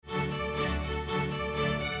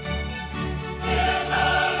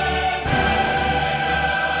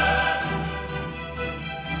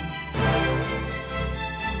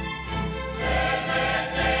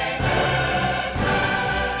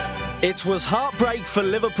It was heartbreak for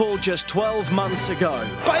Liverpool just 12 months ago.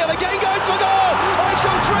 Bale again going for goal! Oh, it's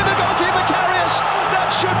gone through the goalkeeper Karius. That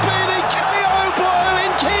should be the KO blow in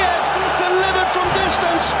Kiev, delivered from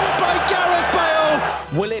distance by Gareth Bale.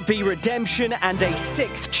 Will it be redemption and a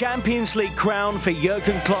sixth Champions League crown for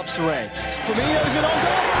Jurgen Klopp's Reds? Firmino's in on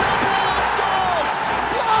goal. Liverpool scores!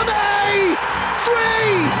 Mane! 3!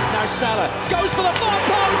 Now Salah goes for the far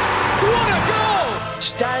post. What a goal!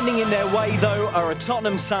 Standing in their way, though, are a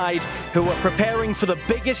Tottenham side who are preparing for the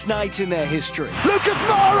biggest night in their history. Lucas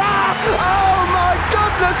Moura! Oh my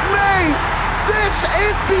goodness me! This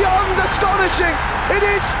is beyond astonishing. It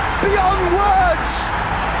is beyond words.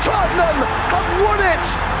 Tottenham have won it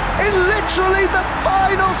in literally the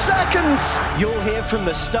final seconds. You'll hear from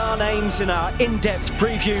the star names in our in-depth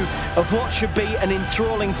preview of what should be an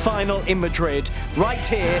enthralling final in Madrid, right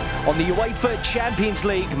here on the UEFA Champions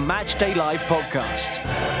League Matchday Live podcast.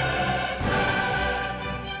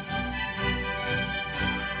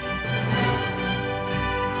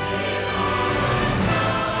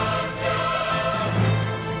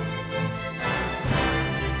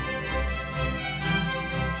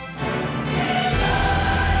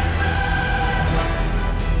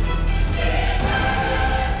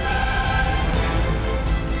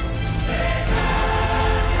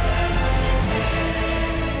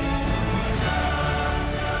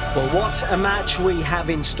 Well, what a match we have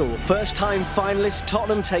in store. First-time finalists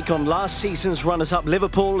Tottenham take on last season's runners-up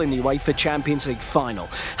Liverpool in the UEFA Champions League final.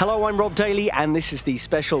 Hello, I'm Rob Daly, and this is the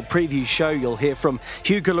special preview show. You'll hear from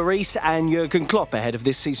Hugo, Lloris and Jurgen Klopp ahead of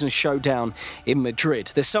this season's showdown in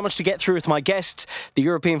Madrid. There's so much to get through with my guests, the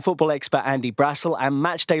European football expert Andy Brassel and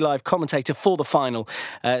Matchday Live commentator for the final,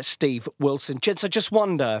 Steve Wilson. Gents, I just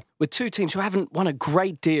wonder, with two teams who haven't won a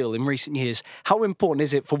great deal in recent years, how important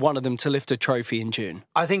is it for one of them to lift a trophy in June?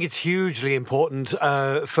 I think it's hugely important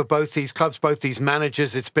for both these clubs, both these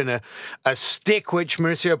managers. It's been a stick which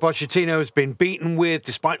Mauricio Pochettino has been beaten with,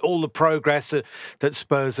 despite all the progress that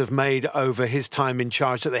Spurs have made over his time in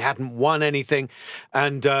charge, that they hadn't won anything.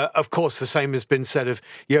 And of course, the same has been said of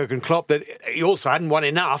Jurgen Klopp, that he also hadn't won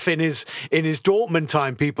enough in his Dortmund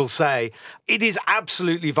time, people say. It is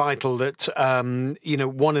absolutely vital that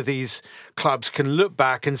one of these clubs can look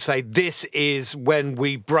back and say, this is when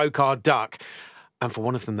we broke our duck. And for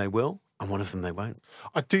one of them they will, and one of them they won't.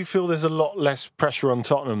 I do feel there's a lot less pressure on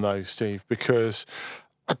Tottenham, though, Steve, because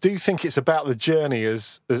I do think it's about the journey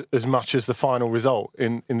as much as the final result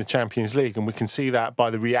in the Champions League. And we can see that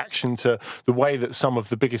by the reaction to the way that some of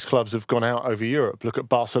the biggest clubs have gone out over Europe. Look at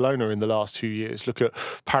Barcelona in the last 2 years. Look at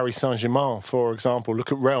Paris Saint-Germain, for example.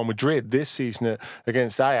 Look at Real Madrid this season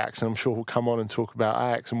against Ajax. And I'm sure we'll come on and talk about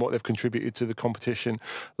Ajax and what they've contributed to the competition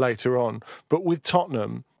later on. But with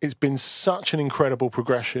Tottenham, it's been such an incredible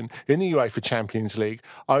progression in the UEFA Champions League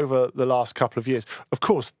over the last couple of years. Of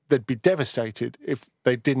course, they'd be devastated if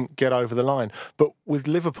they didn't get over the line. But with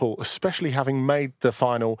Liverpool, especially having made the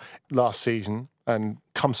final last season and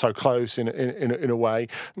come so close in a way,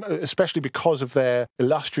 especially because of their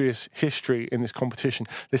illustrious history in this competition,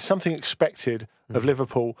 there's something expected of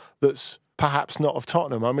Liverpool that's perhaps not of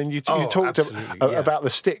Tottenham. I mean, you talked about the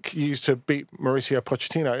stick used to beat Mauricio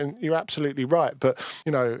Pochettino, and you're absolutely right. But,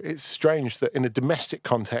 it's strange that in a domestic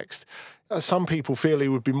context, some people feel he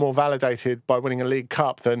would be more validated by winning a League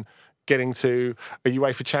Cup than getting to a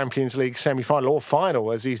UEFA Champions League semi-final or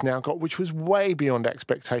final, as he's now got, which was way beyond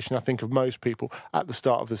expectation, I think, of most people at the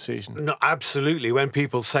start of the season. No, absolutely. When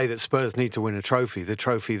people say that Spurs need to win a trophy, the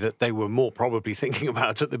trophy that they were more probably thinking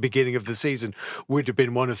about at the beginning of the season would have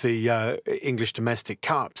been one of the English domestic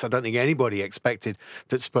cups. I don't think anybody expected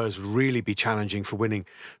that Spurs would really be challenging for winning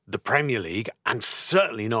the Premier League, and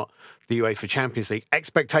certainly not the UEFA Champions League.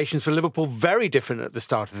 Expectations for Liverpool very different at the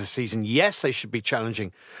start of the season. Yes, they should be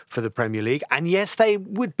challenging for the Premier League, and yes, they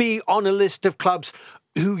would be on a list of clubs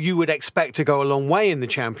who you would expect to go a long way in the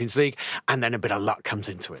Champions League, and then a bit of luck comes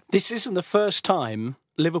into it. This isn't the first time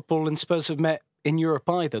Liverpool and Spurs have met in Europe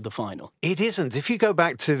either, the final. It isn't. If you go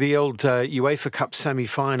back to the old UEFA Cup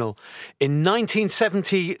semi-final, in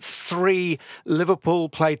 1973, Liverpool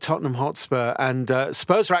played Tottenham Hotspur, and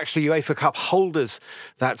Spurs were actually UEFA Cup holders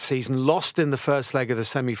that season, lost in the first leg of the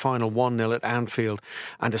semi-final 1-0 at Anfield,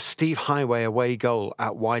 and a Steve Highway away goal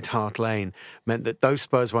at White Hart Lane meant that those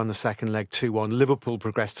Spurs won the second leg 2-1. Liverpool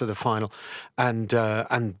progressed to the final and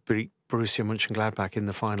beat Borussia Mönchengladbach in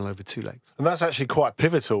the final over 2 legs. And that's actually quite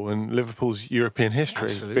pivotal in Liverpool's European history.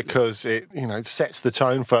 Absolutely. Because it sets the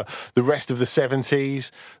tone for the rest of the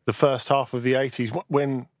 70s, the first half of the 80s,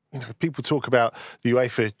 when people talk about the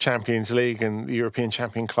UEFA Champions League and the European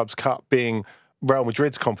Champion Clubs Cup being Real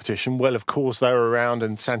Madrid's competition, well, of course, they were around,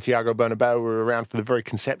 and Santiago Bernabeu were around for the very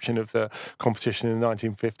conception of the competition in the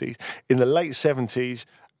 1950s. In the late 70s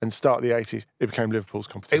and start of the 80s, it became Liverpool's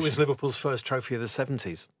competition. It was Liverpool's first trophy of the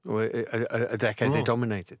 70s, a decade they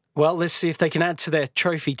dominated. Well, let's see if they can add to their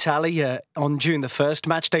trophy tally on June the 1st.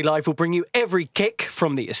 Matchday Live will bring you every kick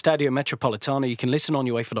from the Estadio Metropolitano. You can listen on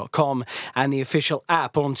UEFA.com and the official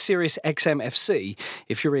app on Sirius XM FC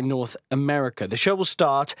if you're in North America. The show will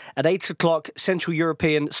start at 8 o'clock Central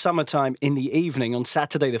European summertime in the evening on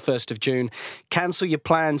Saturday the 1st of June. Cancel your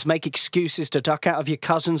plans, make excuses to duck out of your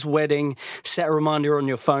cousin's wedding, set a reminder on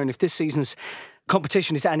your phone. If this season's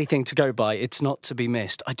competition is anything to go by, it's not to be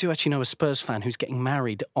missed. I do actually know a Spurs fan who's getting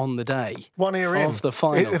married on the day of the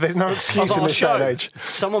final. There's no excuse in this day and age.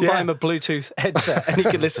 Someone buy him a Bluetooth headset and he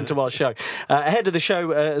can listen to our show. Ahead of the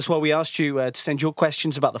show as well, we asked you to send your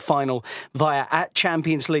questions about the final via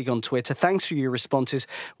 @Champions League on Twitter. Thanks for your responses.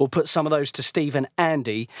 We'll put some of those to Steve and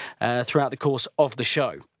Andy throughout the course of the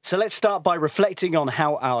show. So let's start by reflecting on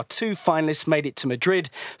how our two finalists made it to Madrid.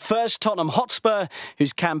 First, Tottenham Hotspur,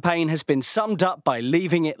 whose campaign has been summed up by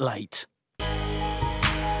leaving it late.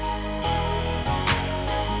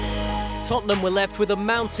 Tottenham were left with a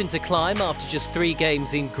mountain to climb after just 3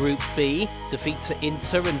 games in Group B. Defeat to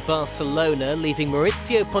Inter and Barcelona, leaving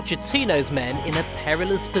Mauricio Pochettino's men in a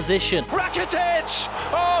perilous position. Rakitic!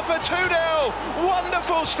 Oh, for 2-0!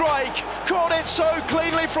 Wonderful strike! Caught it so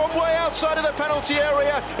cleanly from way outside of the penalty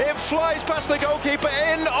area. It flies past the goalkeeper,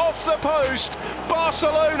 in off the post.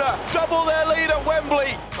 Barcelona double their lead at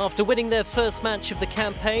Wembley. After winning their first match of the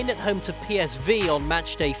campaign at home to PSV on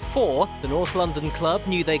Matchday 4, the North London club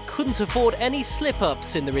knew they couldn't afford any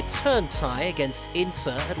slip-ups in the return tie against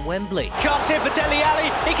Inter at Wembley. Chance here for Dele Alli.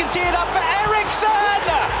 He can tee it up for Eriksen.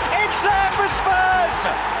 It's there for Spurs.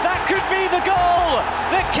 That could be the goal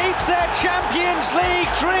that keeps their Champions League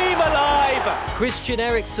dream alive. Christian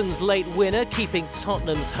Eriksen's late winner keeping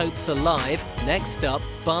Tottenham's hopes alive. Next up,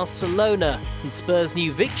 Barcelona. And Spurs'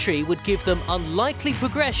 new victory would give them unlikely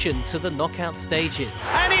progression to the knockout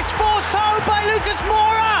stages. And it's forced home by Lucas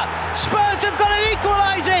Moura. Spurs have got an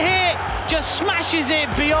equaliser here. Just smashes it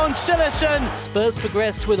beyond Sillerson. Spurs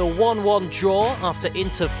progressed with a 1-1 draw after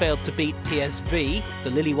Inter failed to beat PSV. The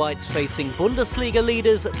Lily Whites facing Bundesliga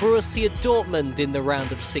leaders Borussia Dortmund in the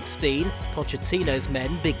round of 16. Pochettino's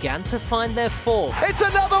men began to find their form. It's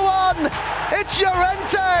another one! It's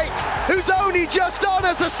Lloris, who's only just on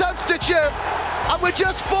as a substitute. And with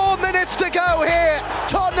just 4 minutes to go here,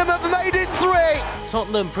 Tottenham have made it 3.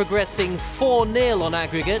 Tottenham progressing 4-0 on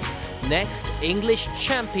aggregate. Next, English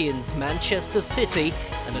champions Manchester City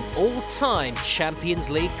and an all-time Champions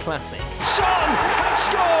League classic. Son has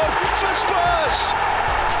scored for Spurs!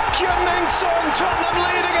 Heung-min Son, Tottenham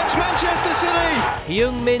lead against Manchester City.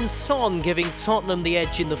 Heung-min Son giving Tottenham the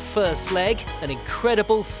edge in the first leg. An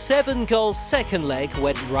incredible 7-goal second leg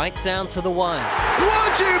went right down to the wire.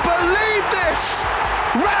 Would you believe this?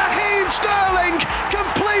 Raheem Sterling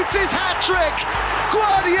completes his hat-trick.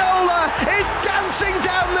 Guardiola is dancing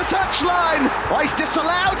down the touchline. Oh, he's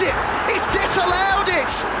disallowed it. He's disallowed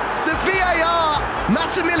it. The VAR,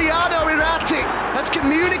 Massimiliano Irati, has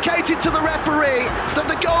communicated to the referee that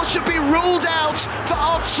the goal should be ruled out for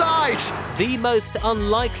offside. The most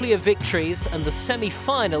unlikely of victories, and the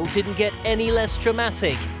semi-final didn't get any less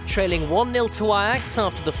dramatic. Trailing 1-0 to Ajax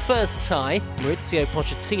after the first tie, Mauricio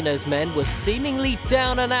Pochettino's men were seemingly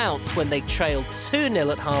down and out when they trailed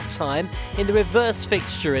 2-0 at half-time in the reverse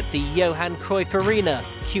fixture at the Johan Cruyff Arena.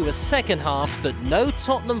 Cue a second half that no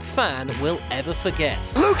Tottenham fan will ever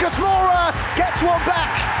forget. Lucas Moura gets one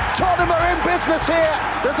back. Tottenham are in business here.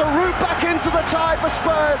 There's a route back into the tie for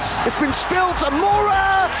Spurs. It's been spilled and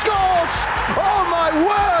Moura scores! Oh my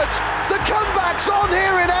word! The comeback's on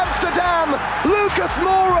here in Amsterdam. Lucas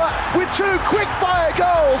Moura with 2 quick-fire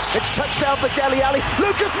goals. It's touchdown for Dele Alli.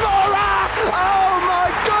 Lucas Moura! Oh my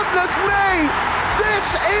goodness me!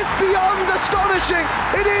 This is beyond astonishing.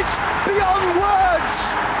 It is beyond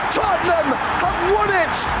words. Tottenham have won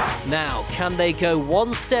it. Now, can they go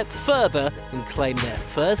one step further and claim their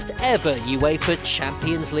first ever UEFA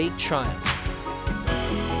Champions League triumph?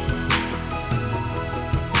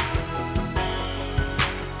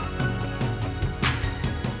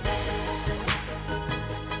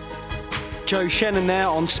 Joe Shannon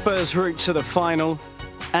now on Spurs' route to the final.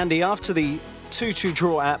 Andy, after the 2-2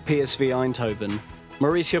 draw at PSV Eindhoven,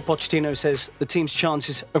 Mauricio Pochettino says the team's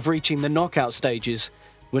chances of reaching the knockout stages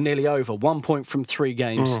were nearly over. 1 point from 3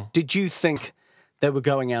 games. Did you think they were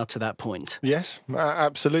going out to that point? Yes,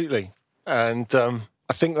 absolutely. And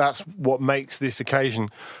I think that's what makes this occasion,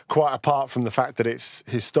 quite apart from the fact that it's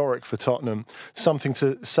historic for Tottenham, something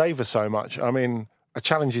to savour so much. I mean, I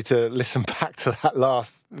challenge you to listen back to that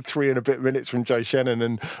last 3 and a bit minutes from Joe Shannon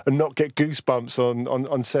and not get goosebumps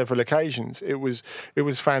on several occasions. It was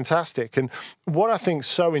fantastic. And what I think is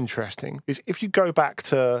so interesting is if you go back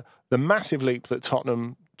to the massive leap that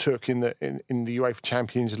Tottenham took in the UEFA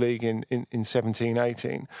Champions League in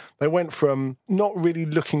 17-18, they went from not really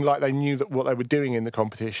looking like they knew what they were doing in the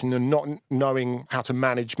competition and not knowing how to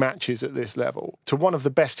manage matches at this level to one of the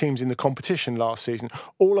best teams in the competition last season,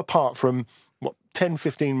 all apart from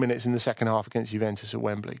 10-15 minutes in the second half against Juventus at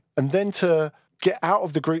Wembley. And then to get out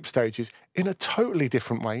of the group stages in a totally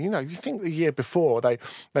different way. You think the year before they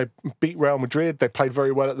beat Real Madrid, they played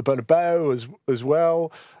very well at the Bernabeu as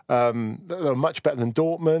well. They were much better than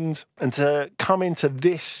Dortmund. And to come into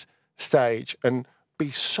this stage and be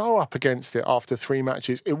so up against it after 3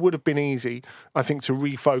 matches, it would have been easy, I think, to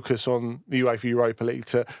refocus on the UEFA Europa League,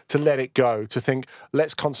 to let it go, to think,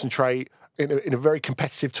 let's concentrate in a very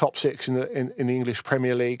competitive top 6 in the English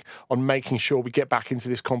Premier League on making sure we get back into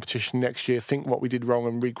this competition next year, think what we did wrong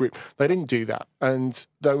and regroup. They didn't do that. And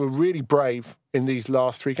they were really brave in these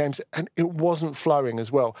last 3 games, and it wasn't flowing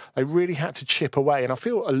as well. They really had to chip away. And I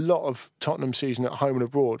feel a lot of Tottenham season at home and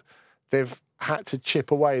abroad, they've had to chip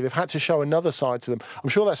away. They've had to show another side to them. I'm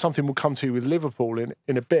sure that's something we'll come to with Liverpool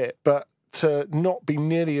in a bit, but to not be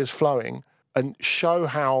nearly as flowing and show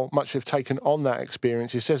how much they've taken on that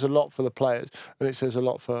experience, it says a lot for the players and it says a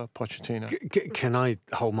lot for Pochettino. Can I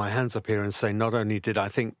hold my hands up here and say, not only did I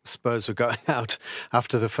think Spurs were going out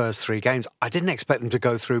after the first 3 games, I didn't expect them to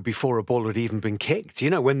go through before a ball had even been kicked.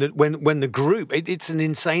 When the group, it's an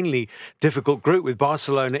insanely difficult group with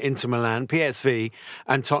Barcelona, Inter Milan, PSV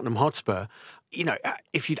and Tottenham Hotspur.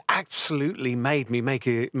 If you'd absolutely made me make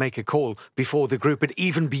a call before the group had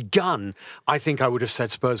even begun, I think I would have said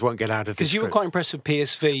Spurs won't get out of this. Because you were quite impressed with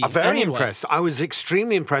PSV. I'm very impressed. I was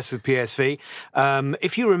extremely impressed with PSV.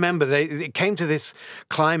 If you remember, it came to this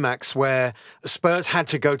climax where Spurs had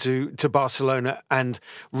to go to Barcelona and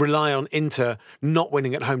rely on Inter not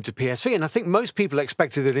winning at home to PSV. And I think most people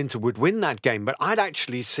expected that Inter would win that game. But I'd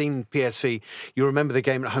actually seen PSV. You remember the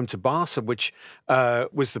game at home to Barca, which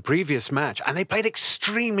was the previous match. And they played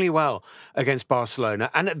extremely well against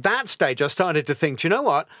Barcelona. And at that stage, I started to think, do you know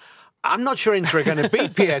what? I'm not sure Inter are going to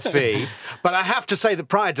beat PSV, but I have to say that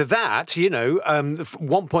prior to that,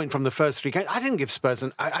 1 point from the first 3 games, I didn't give Spurs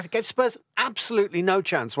I gave Spurs absolutely no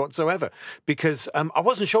chance whatsoever because I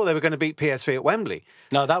wasn't sure they were going to beat PSV at Wembley.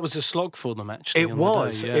 No, that was a slog for them actually. It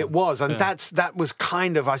was, and that was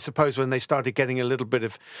kind of, I suppose, when they started getting a little bit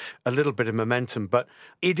of momentum. But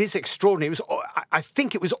it is extraordinary. I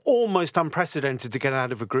think it was almost unprecedented to get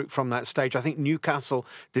out of a group from that stage. I think Newcastle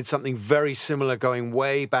did something very similar, going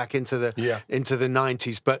way back into the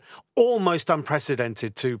 90s, but almost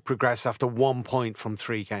unprecedented to progress after 1 point from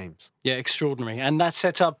 3 games. Yeah, extraordinary. And that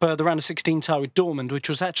set up the round of 16 tie with Dortmund, which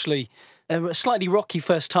was actually a slightly rocky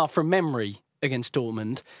first half from memory against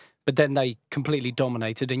Dortmund, but then they completely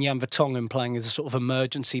dominated, and Jan Vertonghen playing as a sort of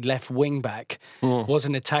emergency left wing back was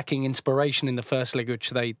an attacking inspiration in the first leg,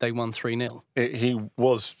 which they won 3-0. He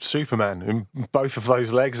was Superman in both of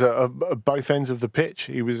those legs at both ends of the pitch.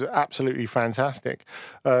 He was absolutely fantastic.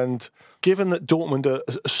 And given that Dortmund are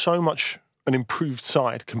so much an improved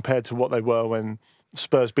side compared to what they were when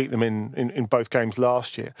Spurs beat them in both games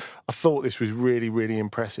last year, I thought this was really, really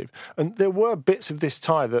impressive. And there were bits of this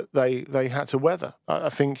tie that they had to weather. I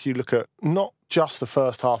think you look at not just the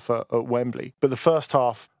first half at Wembley, but the first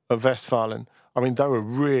half at Westfalen. I mean, they were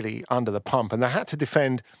really under the pump and they had to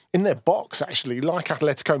defend in their box, actually, like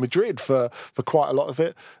Atletico Madrid for quite a lot of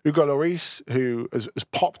it. Hugo Lloris, who has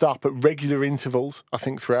popped up at regular intervals, I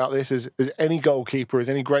think, throughout this, as any goalkeeper, as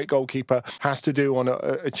any great goalkeeper has to do on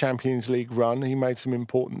a Champions League run. He made some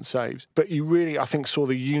important saves. But you really, I think, saw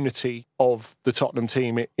the unity of the Tottenham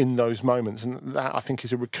team in those moments. And that, I think,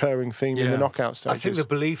 is a recurring theme in the knockout stages.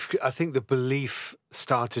 I think the belief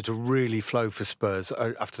started to really flow for Spurs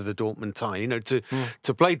after the Dortmund tie.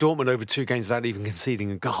 To play Dortmund over 2 games without even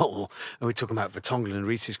conceding a goal. And we're talking about Vertonghen and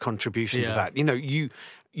Reece's contribution to that.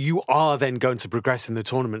 You are then going to progress in the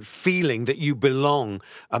tournament feeling that you belong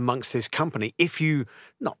amongst this company. If you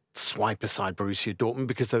not swipe aside Borussia Dortmund,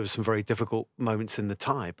 because there were some very difficult moments in the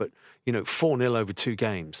tie, but 4-0 over 2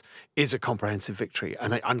 games is a comprehensive victory.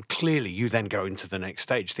 And clearly you then go into the next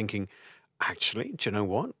stage thinking, actually, do you know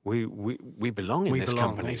what? We belong in this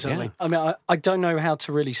company. Exactly. Yeah. I mean, I don't know how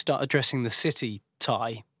to really start addressing the City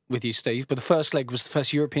tie with you, Steve, but the first leg was the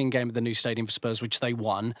first European game at the new stadium for Spurs, which they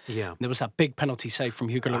won. Yeah. And there was that big penalty save from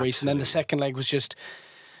Hugo Lloris, and then the second leg was just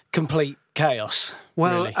complete chaos.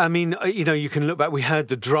 Well, really. I mean, you can look back. We heard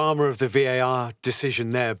the drama of the VAR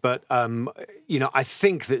decision there, but, I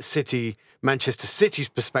think that Manchester City's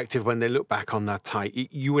perspective, when they look back on that tie,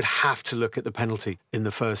 you would have to look at the penalty in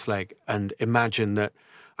the first leg and imagine that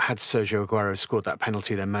had Sergio Aguero scored that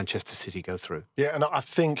penalty, then Manchester City go through. Yeah, and I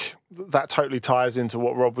think that totally ties into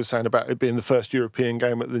what Rob was saying about it being the first European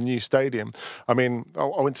game at the new stadium. I mean, I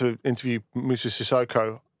went to interview Moussa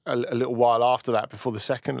Sissoko a little while after that, before the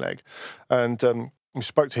second leg, and you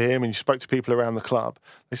spoke to him and you spoke to people around the club.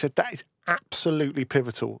 They said that is absolutely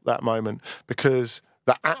pivotal, that moment, because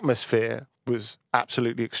the atmosphere was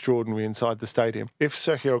absolutely extraordinary inside the stadium. If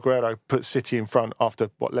Sergio Aguero puts City in front after,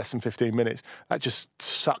 less than 15 minutes, that just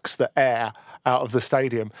sucks the air out of the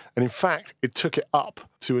stadium. And in fact, it took it up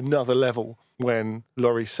to another level when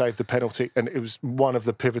Lloris saved the penalty, and it was one of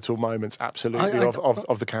the pivotal moments, absolutely,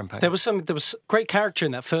 of the campaign. There was great character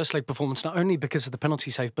in that first leg performance, not only because of the penalty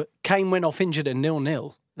save, but Kane went off injured at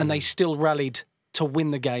 0-0, and they still rallied to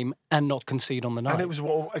win the game and not concede on the night. And it was,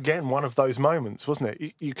 again, one of those moments, wasn't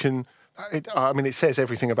it? It says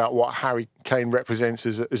everything about what Harry Kane represents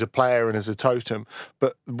as a player and as a totem,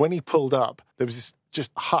 but when he pulled up, there was this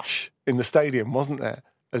just hush in the stadium, wasn't there?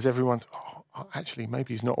 As everyone, actually,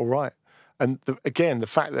 maybe he's not all right. And the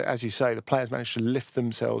fact that, as you say, the players managed to lift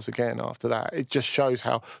themselves again after that, it just shows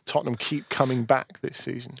how Tottenham keep coming back this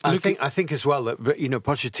season. I think as well that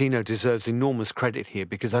Pochettino deserves enormous credit here,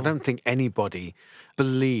 because I don't think anybody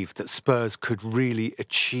believed that Spurs could really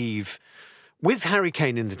achieve. With Harry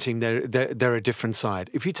Kane in the team, they're a different side.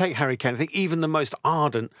 If you take Harry Kane, I think even the most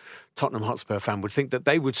ardent Tottenham Hotspur fan would think that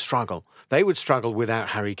they would struggle. They would struggle without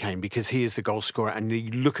Harry Kane because he is the goal scorer, and you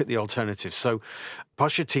look at the alternatives. So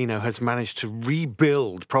Pochettino has managed to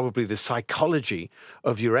rebuild probably the psychology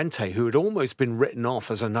of Llorente, who had almost been written off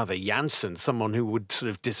as another Janssen, someone who would sort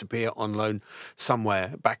of disappear on loan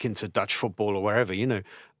somewhere back into Dutch football or wherever,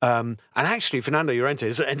 And actually, Fernando Llorente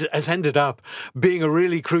has ended up being a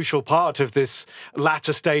really crucial part of this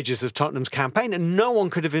latter stages of Tottenham's campaign, and no one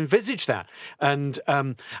could have envisaged that. And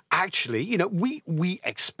actually, we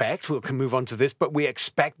expect, we can move on to this, but we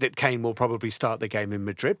expect that Kane will probably start the game in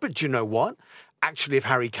Madrid. But do you know what? Actually, if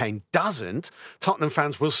Harry Kane doesn't, Tottenham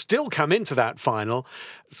fans will still come into that final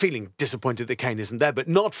feeling disappointed that Kane isn't there, but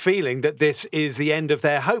not feeling that this is the end of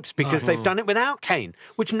their hopes, because they've done it without Kane,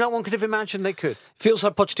 which no one could have imagined they could. Feels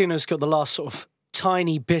like Pochettino's got the last sort of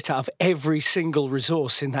tiny bit out of every single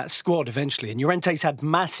resource in that squad eventually. And Llorente's had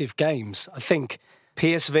massive games. I think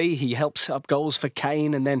PSV, he helps set up goals for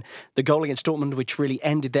Kane, and then the goal against Dortmund, which really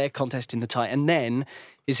ended their contest in the tie, and then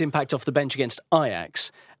his impact off the bench against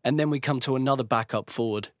Ajax. And then we come to another backup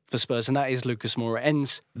forward for Spurs, and that is Lucas Moura.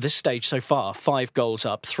 Ends this stage so far, 5 goals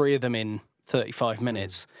up, 3 of them in 35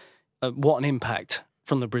 minutes. What an impact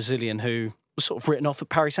from the Brazilian, who was sort of written off at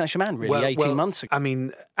Paris Saint-Germain, really, 18 months ago. I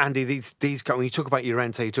mean, Andy, these guys, when you talk about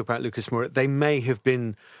Llorente, you talk about Lucas Moura, they may have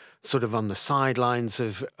been sort of on the sidelines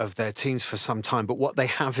of their teams for some time, but what they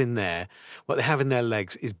have in their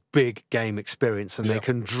legs is big game experience, and they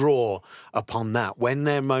can draw upon that. When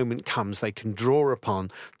their moment comes, they can draw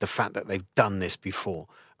upon the fact that they've done this before.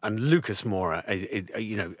 And Lucas Moura,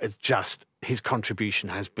 his contribution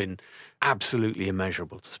has been absolutely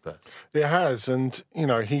immeasurable to Spurs. It has, and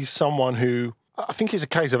he's someone who, I think it's a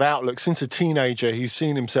case of outlook. Since a teenager, he's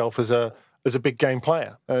seen himself as a big game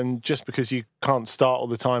player. And just because you can't start all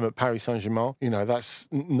the time at Paris Saint-Germain, that's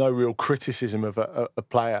no real criticism of a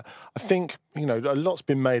player. I think, a lot's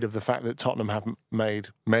been made of the fact that Tottenham haven't made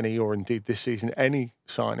many, or indeed this season, any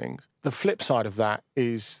signings. The flip side of that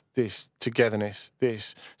is this togetherness,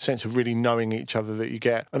 this sense of really knowing each other that you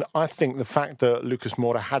get. And I think the fact that Lucas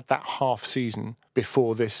Moura had that half season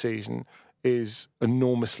before this season is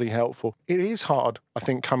enormously helpful. It is hard, I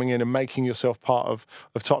think, coming in and making yourself part of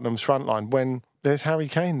Tottenham's front line when there's Harry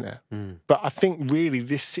Kane there. But I think really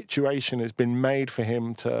this situation has been made for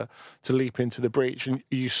him to leap into the breach. And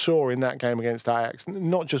you saw in that game against Ajax,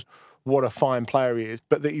 not just what a fine player he is,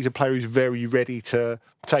 but that he's a player who's very ready to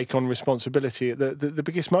take on responsibility at the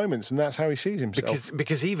biggest moments, and that's how he sees himself.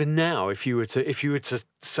 Because even now, if you were to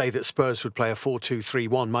say that Spurs would play a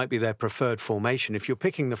 4-2-3-1, might be their preferred formation. If you're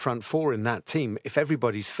picking the front four in that team, if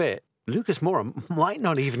everybody's fit, Lucas Moura might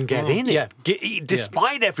not even get in it,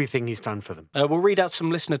 despite everything he's done for them. We'll read out some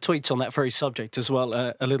listener tweets on that very subject as well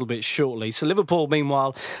a little bit shortly. So Liverpool,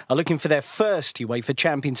 meanwhile, are looking for their first UEFA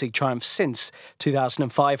Champions League triumph since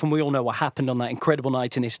 2005, and we all know what happened on that incredible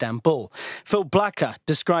night in Istanbul. Phil Blacker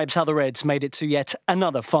describes how the Reds made it to yet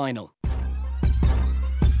another final.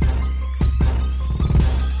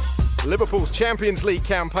 Liverpool's Champions League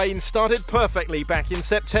campaign started perfectly back in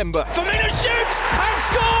September. Firmino shoots and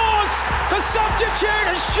scores! scores! The substitute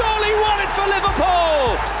has surely won it for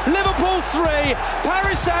Liverpool! Liverpool 3,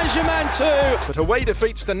 Paris Saint-Germain 2. But away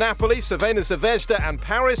defeats to Napoli, Cervena Zvezda and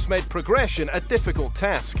Paris made progression a difficult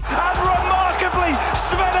task. And remarkably,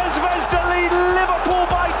 Cervena Zvezda lead Liverpool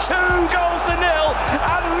by 2-0,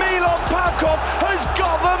 and Milan Pavkov has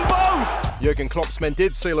got them both. Jurgen Klopp's men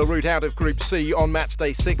did seal a route out of Group C on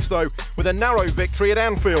Matchday 6, though, with a narrow victory at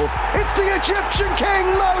Anfield. It's the Egyptian king,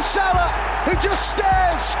 Mo Salah, who just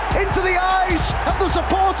stares into the eyes of the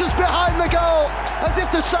supporters behind the goal, as if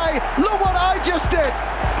to say, look what I just did.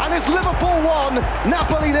 And it's Liverpool 1,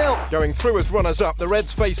 Napoli 0. Going through as runners-up, the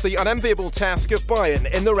Reds face the unenviable task of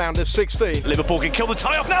Bayern in the round of 16. Liverpool can kill the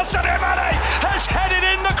tie-off now. Sadio Mane has headed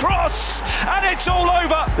in the cross, and it's all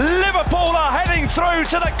over. Liverpool are heading through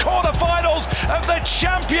to the quarter-finals of the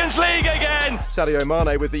Champions League again. Sadio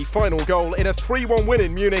Mane with the final goal in a 3-1 win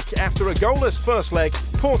in Munich after a goalless first leg.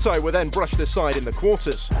 Porto were then brushed aside in the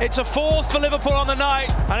quarters. It's a fourth for Liverpool on the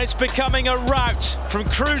night, and it's becoming a rout from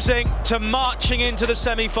cruising to marching into the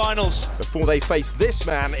semi-finals. Before they face this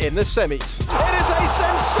man in the semis. It is a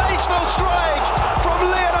sensational strike from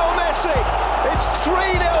Lionel Messi. It's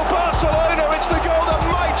 3-0 Barcelona. It's the goal that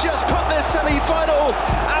might just put this semi-final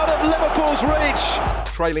out of Liverpool's reach.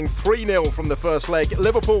 Trailing 3-0 from the first leg,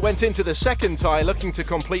 Liverpool went into the second tie looking to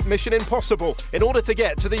complete mission impossible in order to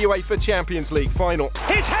get to the UEFA Champions League final.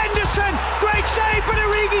 It's Henderson, great save, but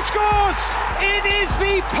Origi scores. It is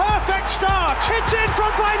the perfect start. It's in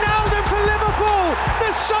from Wijnaldum for Liverpool.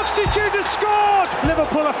 The substitute has scored.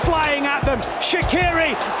 Liverpool are flying at them.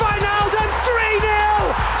 Shaqiri, Wijnaldum,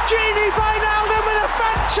 3-0. Gini Wijnaldum with a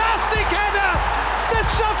fantastic header. The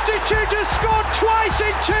substitute has scored twice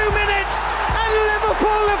in 2 minutes, and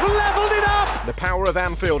Liverpool have levelled it up. The power of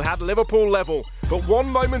Anfield had Liverpool level, but one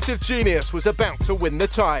moment of genius was about to win the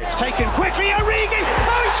tie. It's taken quickly, Origi.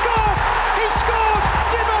 Oh, he scored! He scored!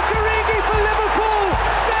 Divock Origi for Liverpool.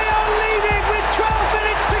 They are leading with 12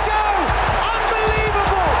 minutes to go.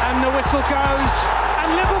 Unbelievable! And the whistle goes, and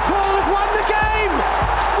Liverpool have won the game.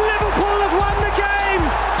 Liverpool have won the game.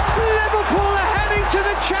 Liverpool are heading to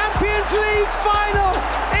the Champions League final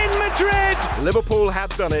in Madrid. Liverpool had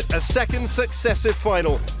done it, a second successive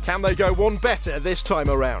final. Can they go one better this time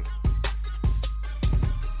around?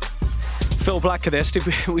 Phil Blackadest,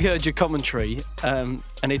 we heard your commentary, and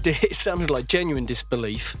it sounded like genuine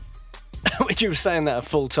disbelief when you were saying that at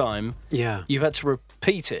full time. Yeah. You had to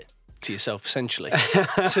repeat it to yourself, essentially,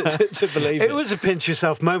 to believe it. It was a pinch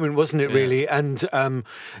yourself moment, wasn't it, really? And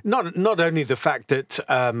not only the fact that,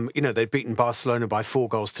 they'd beaten Barcelona by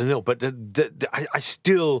 4-0, but I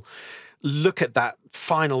still look at that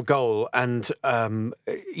final goal and,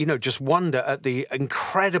 just wonder at the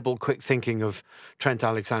incredible quick thinking of Trent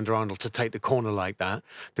Alexander-Arnold to take the corner like that,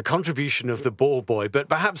 the contribution of the ball boy, but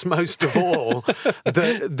perhaps most of all,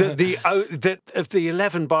 that of the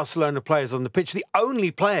 11 Barcelona players on the pitch, the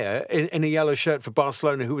only player in a yellow shirt for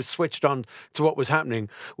Barcelona who was switched on to what was happening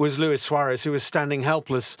was Luis Suarez, who was standing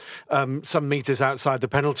helpless some metres outside the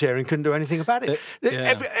penalty area and couldn't do anything about it.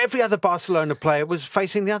 Yeah. Every other Barcelona player was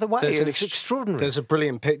facing the other way. It's extraordinary. There's a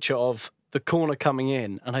brilliant picture of the corner coming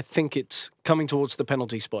in, and I think it's coming towards the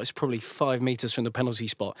penalty spot. It's probably 5 metres from the penalty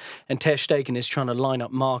spot, and Ter Stegen is trying to line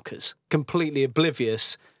up markers, completely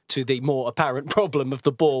oblivious to the more apparent problem of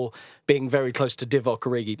the ball being very close to Divock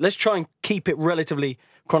Origi. Let's try and keep it relatively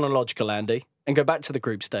chronological, Andy, and go back to the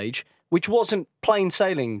group stage, which wasn't plain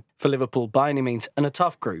sailing for Liverpool by any means, and a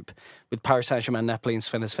tough group with Paris Saint-Germain, Napoli and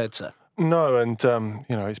Cervena Zvezda. No, and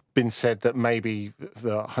it's been said that maybe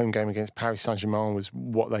the home game against Paris Saint-Germain was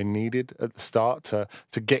what they needed at the start to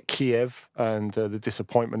get Kiev and the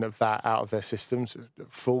disappointment of that out of their systems.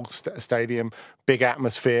 Full stadium, big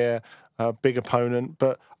atmosphere, big opponent.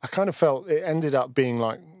 But I kind of felt it ended up being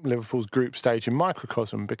like Liverpool's group stage in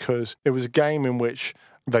microcosm, because it was a game in which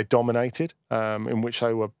they dominated, in which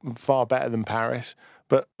they were far better than Paris,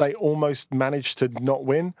 but they almost managed to not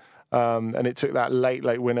win. And it took that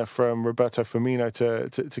late winner from Roberto Firmino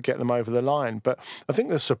to get them over the line. But I think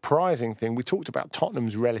the surprising thing, we talked about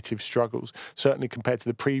Tottenham's relative struggles, certainly compared to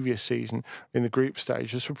the previous season in the group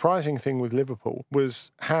stage. The surprising thing with Liverpool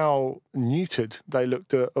was how neutered they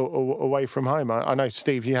looked away from home. I know,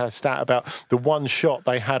 Steve, you had a stat about the one shot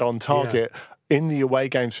they had on target in the away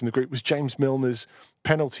games from the group was James Milner's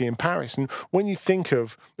penalty in Paris. And when you think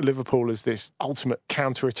of Liverpool as this ultimate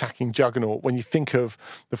counter-attacking juggernaut, when you think of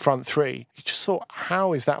the front three, you just thought,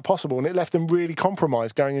 how is that possible? And it left them really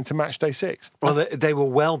compromised going into Matchday 6. Well, they were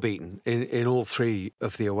well beaten in all 3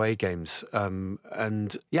 of the away games.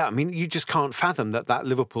 You just can't fathom that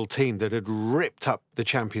Liverpool team that had ripped up the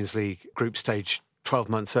Champions League group stage 12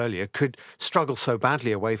 months earlier, could struggle so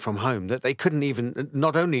badly away from home that they couldn't even,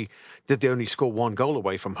 not only did they only score one goal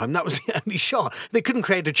away from home, that was the only shot. They couldn't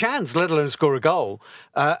create a chance, let alone score a goal.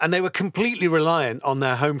 And they were completely reliant on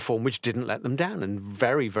their home form, which didn't let them down and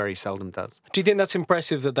very, very seldom does. Do you think that's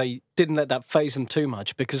impressive that they didn't let that faze them too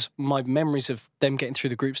much? Because my memories of them getting through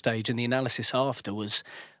the group stage and the analysis after was,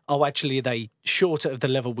 actually, they short of the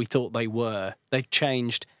level we thought they were. They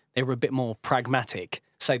changed. They were a bit more pragmatic,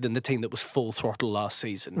 say, than the team that was full throttle last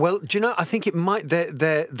season. Well, do you know, I think it might,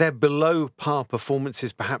 their below par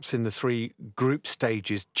performances perhaps in the 3 group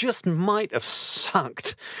stages just might have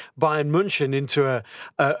sucked Bayern München into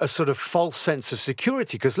a sort of false sense of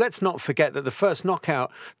security, because let's not forget that the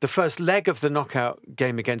first leg of the knockout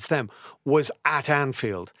game against them was at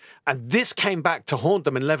Anfield. And this came back to haunt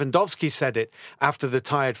them, and Lewandowski said it after the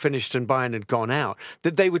tie had finished and Bayern had gone out,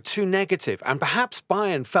 that they were too negative. And perhaps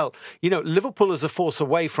Bayern felt, Liverpool is a force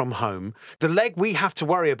away from home. The leg we have to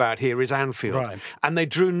worry about here is Anfield. Right. And they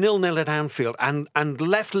drew 0-0 at Anfield and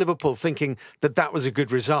left Liverpool thinking that was a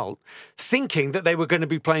good result, thinking that they were going to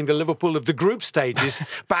be playing the Liverpool of the group stages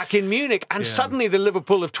back in Munich. And suddenly the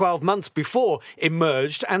Liverpool of 12 months before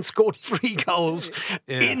emerged and scored 3 goals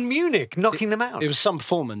in Munich, knocking them out. It was some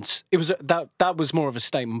performance. It was that was more of a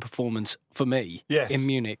statement performance for me in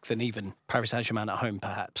Munich than even Paris Saint-Germain at home,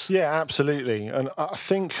 perhaps. Yeah, absolutely. And I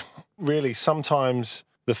think really sometimes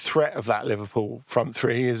the threat of that Liverpool front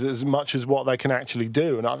 3 is as much as what they can actually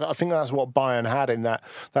do. And I think that's what Bayern had in that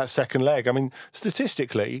second leg. I mean,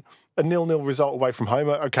 statistically, a 0-0 result away from home,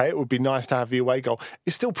 okay, it would be nice to have the away goal.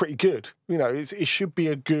 It's still pretty good. It should be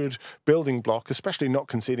a good building block, especially not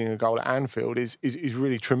conceding a goal at Anfield is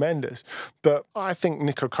really tremendous. But I think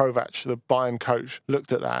Niko Kovac, the Bayern coach,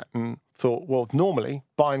 looked at that and thought, well, normally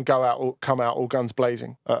Bayern come out all guns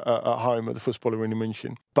blazing at home at the Fußball Arena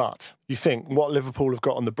München. But you think what Liverpool have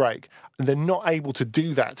got on the break, and they're not able to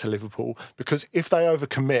do that to Liverpool, because if they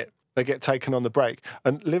overcommit, they get taken on the break.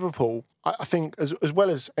 And Liverpool, I think, as well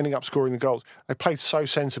as ending up scoring the goals, they played so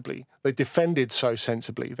sensibly. They defended so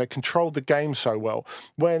sensibly. They controlled the game so well.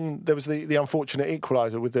 When there was the unfortunate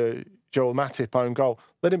equaliser with the Joel Matip own goal,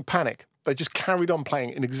 they didn't panic. They just carried on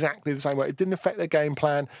playing in exactly the same way. It didn't affect their game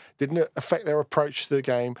plan, didn't affect their approach to the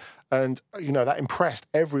game. And, that impressed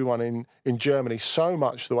everyone in Germany so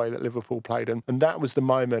much, the way that Liverpool played. And that was the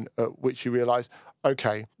moment at which you realised,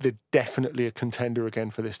 OK, they're definitely a contender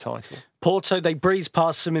again for this title. Porto, they breezed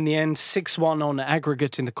past them in the end, 6-1 on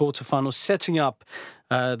aggregate in the quarterfinals, setting up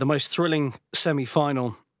the most thrilling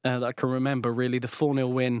semi-final that I can remember, really, the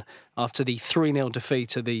 4-0 win after the 3-0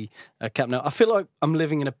 defeat of the Camp Nou. I feel like I'm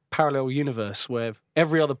living in a parallel universe where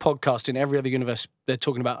every other podcast in every other universe, they're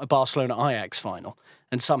talking about a Barcelona-Ajax final.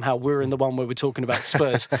 And somehow we're in the one where we're talking about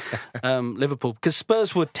Spurs, Liverpool. Because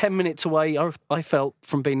Spurs were 10 minutes away, I felt,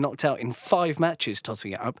 from being knocked out in 5 matches,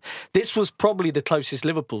 totting it up. This was probably the closest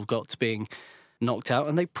Liverpool got to being knocked out,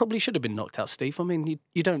 and they probably should have been knocked out, Steve. I mean,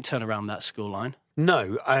 you don't turn around that scoreline.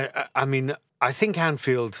 No, I mean, I think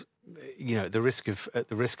Anfield, at the risk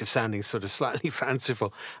of sounding sort of slightly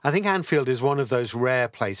fanciful, I think Anfield is one of those rare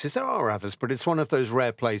places. There are others, but it's one of those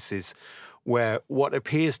rare places where what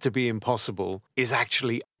appears to be impossible is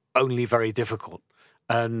actually only very difficult.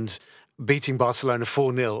 And beating Barcelona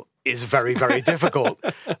 4-0 is very, very difficult.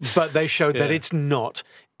 But they showed that it's not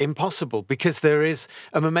impossible, because there is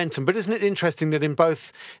a momentum. But isn't it interesting that in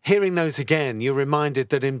both, hearing those again, you're reminded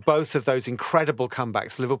that in both of those incredible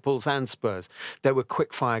comebacks, Liverpool's and Spurs, there were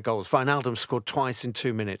quick-fire goals. Wijnaldum scored twice in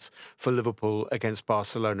 2 minutes for Liverpool against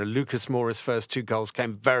Barcelona. Lucas Moura's first 2 goals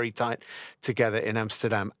came very tight together in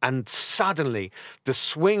Amsterdam. And suddenly, the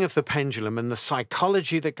swing of the pendulum and the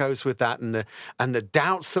psychology that goes with that, and the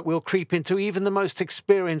doubts that will creep into even the most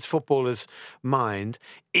experienced footballer's mind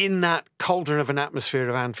in that cauldron of an atmosphere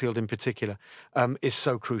of Anfield in particular, is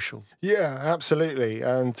so crucial. Yeah, absolutely.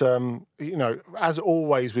 And, as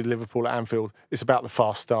always with Liverpool at Anfield, it's about the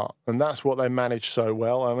fast start. And that's what they managed so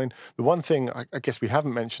well. I mean, the one thing I guess we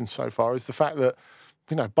haven't mentioned so far is the fact that,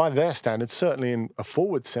 by their standards, certainly in a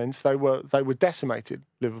forward sense, they were decimated,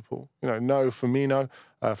 Liverpool. No Firmino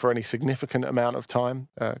for any significant amount of time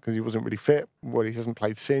because he wasn't really fit. Well, he hasn't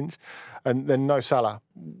played since. And then no Salah,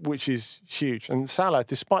 which is huge. And Salah,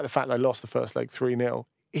 despite the fact they lost the first leg 3-0,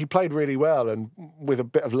 he played really well. And with a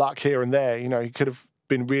bit of luck here and there, he could have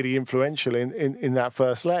been really influential in that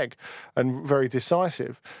first leg and very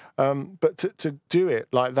decisive. But to do it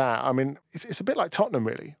like that, I mean, it's a bit like Tottenham,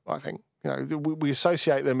 really, I think. We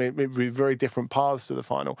associate them with very different paths to the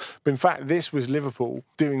final. But in fact, this was Liverpool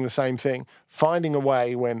doing the same thing, finding a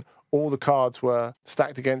way when all the cards were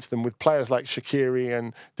stacked against them, with players like Shaqiri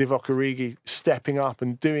and Divock Origi stepping up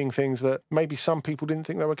and doing things that maybe some people didn't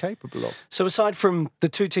think they were capable of. So aside from the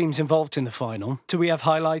two teams involved in the final, do we have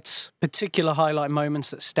highlights, particular highlight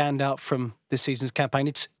moments that stand out from this season's campaign?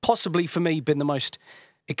 It's possibly, for me, been the most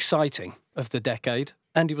exciting of the decade.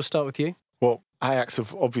 Andy, we'll start with you. Well, Ajax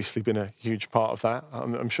have obviously been a huge part of that.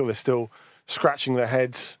 I'm sure they're still scratching their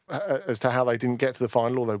heads as to how they didn't get to the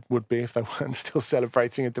final, or they would be if they weren't still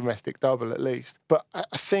celebrating a domestic double at least. But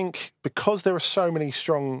I think because there are so many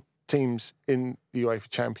strong teams in the UEFA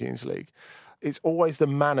Champions League, it's always the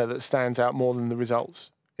manner that stands out more than the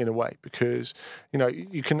results in a way, because, you know,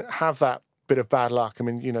 you can have that bit of bad luck. I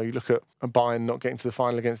mean, you know, you look at Bayern not getting to the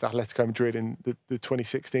final against Atletico Madrid in the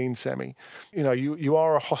 2016 semi. You know, you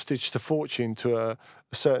are a hostage to fortune to a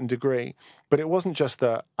certain degree. But it wasn't just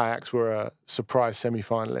that Ajax were a surprise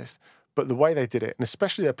semi-finalist, but the way they did it, and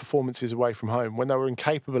especially their performances away from home, when they were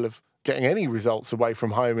incapable of getting any results away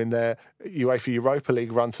from home in their UEFA Europa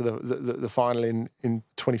League run to the final in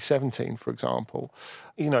 2017, for example.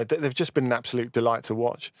 You know, they've just been an absolute delight to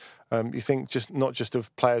watch. You think not just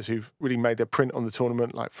of players who've really made their print on the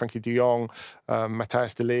tournament, like Frankie de Jong,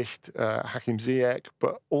 Matthijs de Ligt, Hakim Ziyech,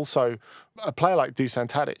 but also a player like Dusan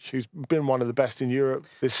Tadic, who's been one of the best in Europe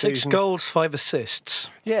this season. 6 goals, 5 assists.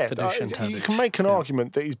 Yeah, for Dusan Tadic. You can make an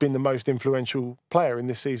argument that he's been the most influential player in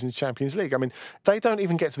this season's Champions League. I mean, they don't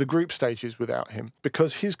even get to the group stages without him,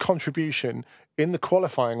 because his contribution in the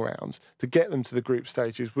qualifying rounds to get them to the group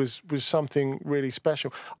stages was something really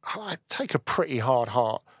special. I take a pretty hard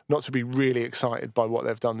heart not to be really excited by what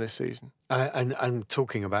they've done this season. And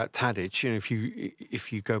talking about Tadic, you know,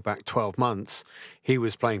 if you go back 12 months, he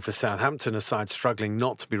was playing for Southampton, a side struggling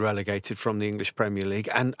not to be relegated from the English Premier League,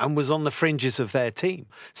 and was on the fringes of their team.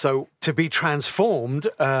 So to be transformed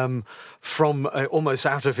from almost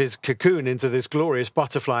out of his cocoon into this glorious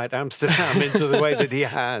butterfly at Amsterdam into the way that he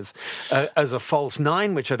has as a false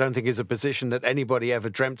nine, which I don't think is a position that anybody ever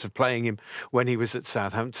dreamt of playing him when he was at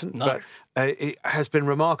Southampton. No. But it has been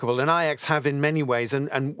remarkable. And Ajax have in many ways,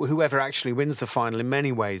 and whoever actually wins the final, in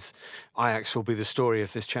many ways, Ajax will be the story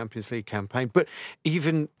of this Champions League campaign. But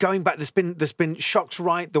even going back, there's been shocks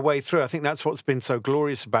right the way through. I think that's what's been so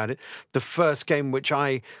glorious about it. The first game which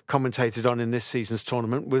I commentated on in this season's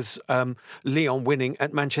tournament was Lyon winning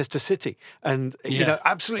at Manchester City. And, you know,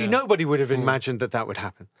 absolutely nobody would have imagined that would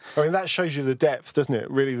happen. I mean, that shows you the depth, doesn't it?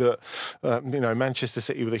 Really, that, you know, Manchester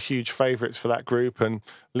City were the huge favourites for that group, and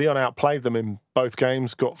Lyon outplayed them in both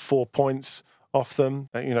games, got 4 points off them.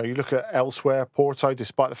 You know, you look at elsewhere, Porto,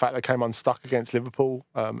 despite the fact they came unstuck against Liverpool,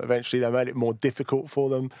 eventually they made it more difficult for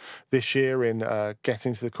them this year in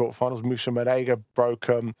getting to the quarterfinals. Moussa Marega broke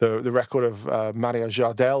the record of Mario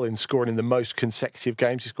Jardel in scoring in the most consecutive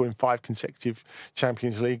games. He scored in 5 consecutive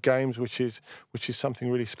Champions League games, which is something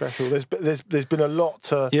really special. There's been a lot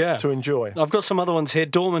to enjoy. I've got some other ones here.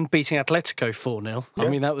 Dortmund beating Atletico 4-0. I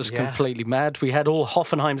mean, that was completely mad. We had all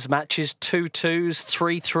Hoffenheim's matches, 2-2s,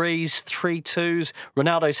 3-3s, 3-2s.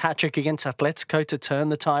 Ronaldo's hat-trick against Atletico to turn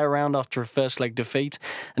the tie around after a first-leg defeat,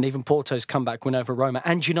 and even Porto's comeback win over Roma,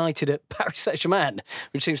 and United at Paris Saint-Germain,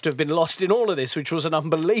 which seems to have been lost in all of this, which was an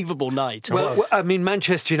unbelievable night. Well, I mean,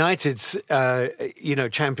 Manchester United's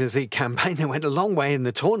Champions League campaign, they went a long way in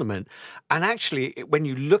the tournament. And actually, when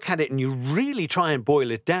you look at it and you really try and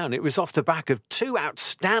boil it down, it was off the back of 2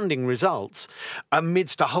 outstanding results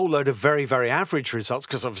amidst a whole load of very, very average results,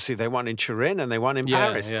 because obviously they won in Turin and they won in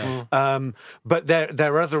Paris. Yeah. But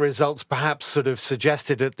their other results perhaps sort of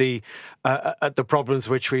suggested at the problems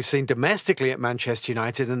which we've seen domestically at Manchester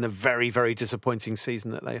United and the very, very disappointing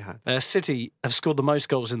season that they had. City have scored the most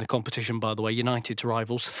goals in the competition, by the way, United's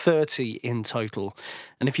rivals, 30 in total.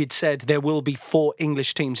 And if you'd said there will be 4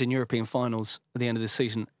 English teams in European finals at the end of this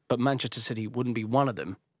season, but Manchester City wouldn't be one of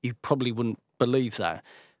them, you probably wouldn't believe that.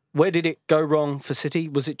 Where did it go wrong for City?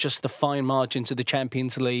 Was it just the fine margin to the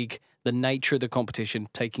Champions League, the nature of the competition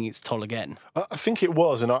taking its toll again? I think it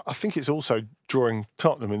was, and I think it's also drawing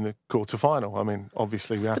Tottenham in the quarter-final. I mean,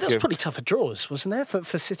 obviously we have to... But that was pretty tough at draws, wasn't there,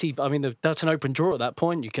 for City? I mean, that's an open draw at that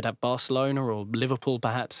point. You could have Barcelona or Liverpool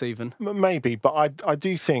perhaps even. Maybe, but I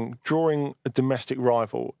do think drawing a domestic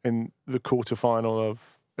rival in the quarter-final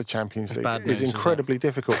of the Champions League is incredibly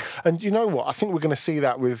difficult. And you know what? I think we're going to see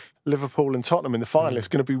that with Liverpool and Tottenham in the final. It's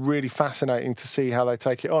going to be really fascinating to see how they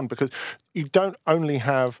take it on, because you don't only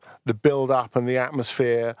have the build-up and the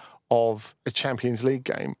atmosphere of a Champions League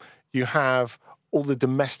game. You have all the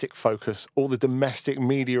domestic focus, all the domestic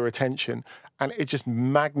media attention, and it just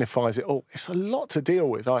magnifies it all. It's a lot to deal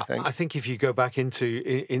with, I think. I think if you go back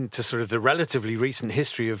into sort of the relatively recent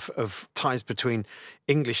history of ties between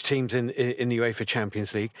English teams in the UEFA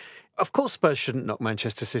Champions League, of course, Spurs shouldn't knock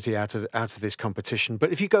Manchester City out of this competition.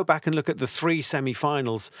 But if you go back and look at the 3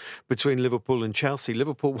 semi-finals between Liverpool and Chelsea,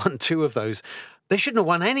 Liverpool won 2 of those. They shouldn't have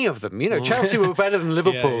won any of them. Chelsea were better than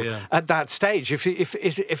Liverpool at that stage. If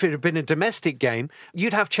it had been a domestic game,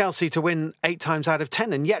 you'd have Chelsea to win 8 times out of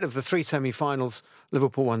 10. And yet, of the 3 semi-finals,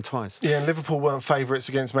 Liverpool won twice. Yeah, and Liverpool weren't favourites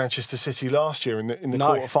against Manchester City last year in the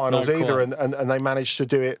quarterfinals either, and they managed to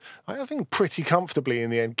do it, I think, pretty comfortably in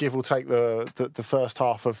the end, give or take the first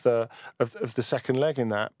half of the second leg in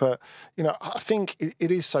that. But I think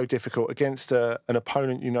it is so difficult against an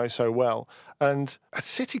opponent you know so well. And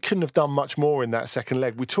City couldn't have done much more in that second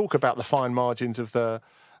leg. We talk about the fine margins of the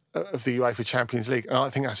UEFA Champions League, and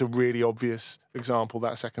I think that's a really obvious example,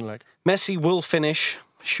 that second leg. Messi will finish,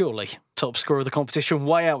 surely, top scorer of the competition,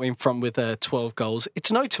 way out in front with 12 goals.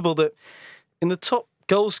 It's notable that in the top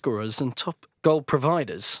goal scorers and top goal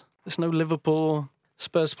providers, there's no Liverpool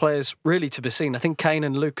Spurs players really to be seen. I think Kane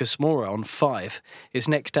and Lucas Moura on 5 is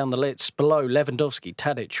next down the list, below Lewandowski,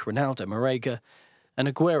 Tadic, Ronaldo, Marega and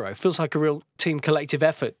Aguero. Feels like a real team collective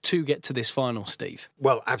effort to get to this final, Steve.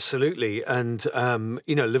 Well, absolutely. And,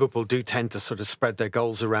 Liverpool do tend to sort of spread their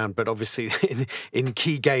goals around, but obviously in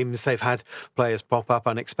key games they've had players pop up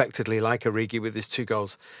unexpectedly, like Origi with his 2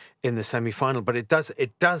 goals in the semi-final. But it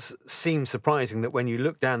does seem surprising that when you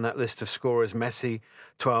look down that list of scorers, Messi,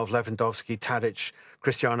 12, Lewandowski, Tadic,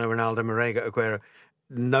 Cristiano Ronaldo, Marega, Aguero,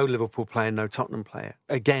 no Liverpool player, no Tottenham player.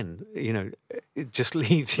 Again, it just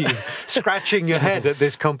leaves you scratching your head at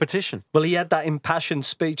this competition. Well, he had that impassioned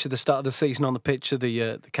speech at the start of the season on the pitch of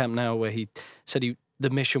the Camp Nou where he said the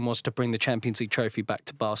mission was to bring the Champions League trophy back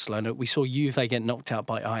to Barcelona. We saw Juve get knocked out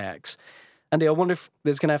by Ajax. And I wonder if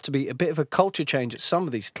there's going to have to be a bit of a culture change at some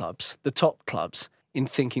of these clubs, the top clubs, in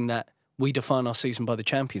thinking that we define our season by the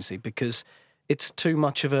Champions League, because it's too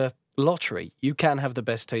much of a lottery. You can have the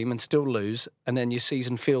best team and still lose, and then your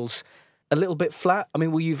season feels a little bit flat. I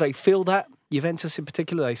mean, will Juve feel that? Juventus in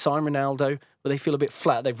particular, they sign Ronaldo, but they feel a bit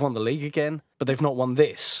flat. They've won the league again, but they've not won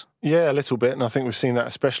this. Yeah, a little bit, and I think we've seen that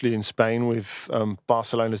especially in Spain with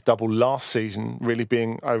Barcelona's double last season really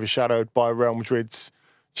being overshadowed by Real Madrid's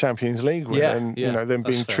Champions League win, them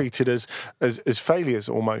being treated as failures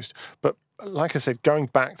almost. But like I said, going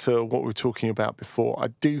back to what we were talking about before, I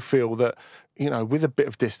do feel that with a bit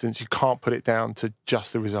of distance, you can't put it down to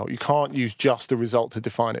just the result. You can't use just the result to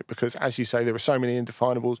define it because, as you say, there are so many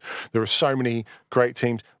indefinables, there are so many great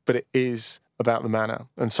teams, but it is about the manner.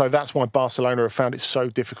 And so that's why Barcelona have found it so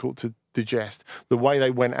difficult to digest. The way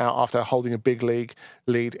they went out after holding a big league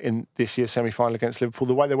lead in this year's semi-final against Liverpool,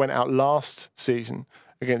 the way they went out last season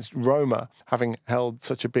against Roma, having held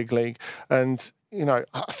such a big league. And I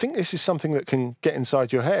think this is something that can get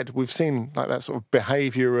inside your head. We've seen like that sort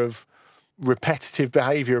of repetitive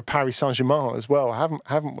behaviour of Paris Saint-Germain as well,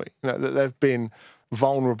 haven't we? That they've been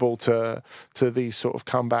vulnerable to these sort of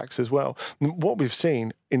comebacks as well. And what we've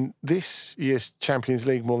seen in this year's Champions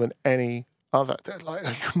League more than any other,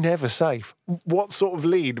 you're never safe. What sort of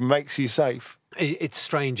lead makes you safe? It's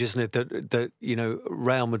strange, isn't it, that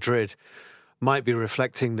Real Madrid might be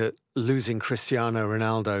reflecting that losing Cristiano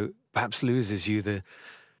Ronaldo perhaps loses you the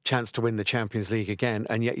chance to win the Champions League again,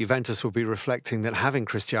 and yet Juventus will be reflecting that having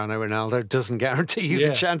Cristiano Ronaldo doesn't guarantee you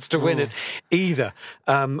the chance to win it either.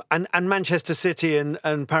 And Manchester City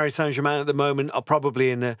and Paris Saint-Germain at the moment are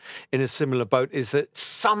probably in a similar boat, is that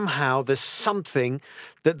somehow there's something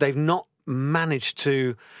that they've not managed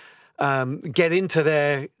to get into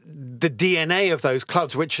the DNA of those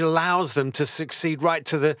clubs, which allows them to succeed right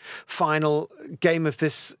to the final game of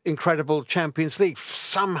this incredible Champions League.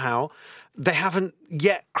 Somehow they haven't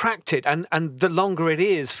yet cracked it. And the longer it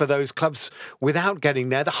is for those clubs without getting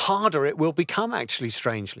there, the harder it will become, actually,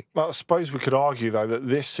 strangely. Well, I suppose we could argue, though, that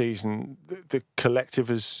this season the collective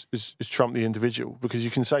has trumped the individual, because you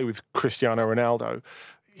can say with Cristiano Ronaldo,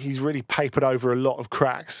 he's really papered over a lot of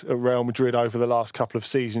cracks at Real Madrid over the last couple of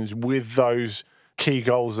seasons with those key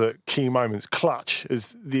goals at key moments, clutch,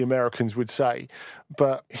 as the Americans would say.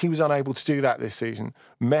 But he was unable to do that this season.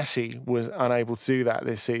 Messi was unable to do that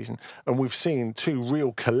this season. And we've seen 2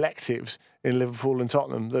 real collectives in Liverpool and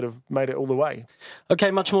Tottenham that have made it all the way.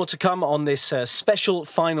 OK, much more to come on this special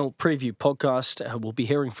final preview podcast. We'll be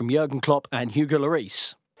hearing from Jurgen Klopp and Hugo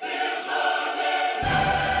Lloris.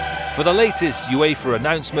 For the latest UEFA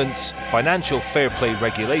announcements, financial fair play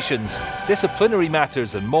regulations, disciplinary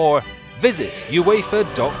matters and more, visit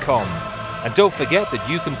UEFA.com. And don't forget that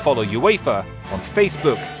you can follow UEFA on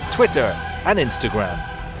Facebook, Twitter and Instagram.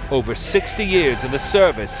 Over 60 years in the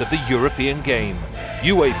service of the European game.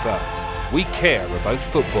 UEFA. We care about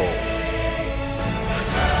football.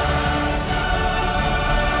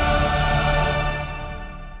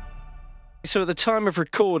 so at the time of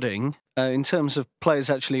recording, in terms of players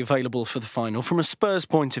actually available for the final, from a Spurs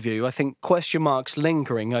point of view, I think question marks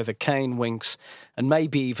lingering over Kane, Winks, and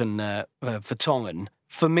maybe even Vertonghen.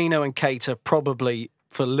 Firmino and Keita probably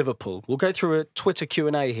for Liverpool. We'll go through a Twitter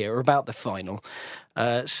Q&A here about the final.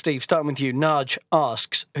 Steve, starting with you, Naj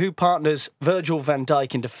asks, who partners Virgil van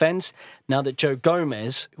Dijk in defence now that Joe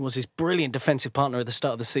Gomez, who was his brilliant defensive partner at the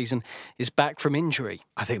start of the season, is back from injury?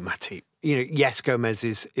 I think Matip. Yes, Gomez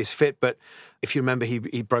is fit, but if you remember,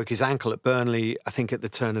 he broke his ankle at Burnley, I think at the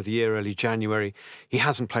turn of the year, early January. He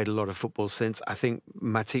hasn't played a lot of football since. I think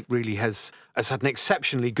Matip really has had an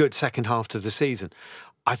exceptionally good second half to the season.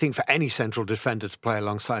 I think for any central defender to play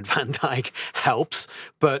alongside Van Dijk helps,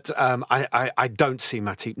 but I don't see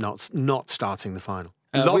Matip not starting the final.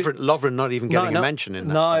 Lovren not even getting a mention in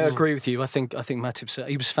that. No, I agree with you. I think Matip,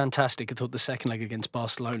 he was fantastic. I thought the second leg against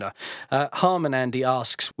Barcelona. Harman Andy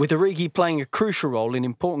asks, with Origi playing a crucial role in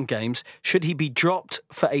important games, should he be dropped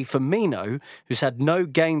for a Firmino who's had no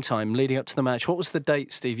game time leading up to the match? What was the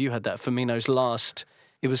date, Steve? You had that, Firmino's last...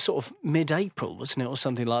 It was sort of mid-April, wasn't it, or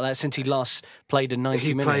something like that, since he last played in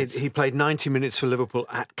 90 minutes. He played 90 minutes for Liverpool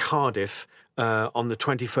at Cardiff on the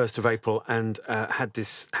 21st of April and had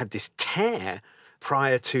this tear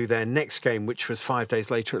prior to their next game, which was 5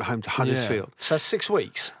 days later at home to Huddersfield. Yeah. So 6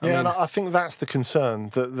 weeks. I mean, and I think that's the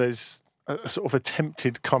concern, that there's a sort of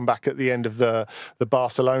attempted comeback at the end of the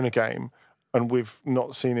Barcelona game, and we've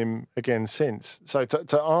not seen him again since. So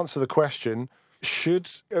to answer the question... Should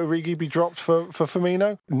Origi be dropped for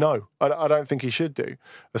Firmino? No, I don't think he should do,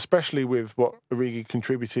 especially with what Origi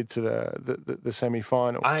contributed to the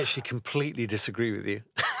semi-final. I actually completely disagree with you.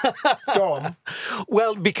 Go on.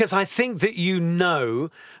 Well, because I think that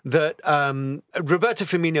that Roberto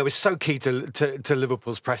Firmino is so key to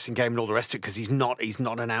Liverpool's pressing game and all the rest of it, because he's not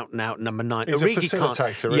an out-and-out number 9. He's a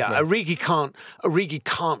facilitator, isn't he? Origi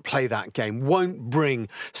can't play that game, won't bring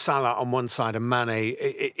Salah on one side and Mane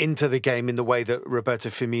into the game in the way that Roberto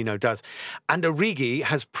Firmino does. And Origi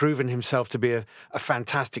has proven himself to be a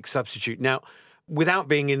fantastic substitute. Now, without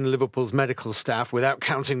being in Liverpool's medical staff, without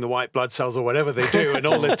counting the white blood cells or whatever they do and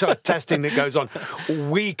all the testing that goes on,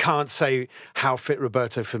 we can't say how fit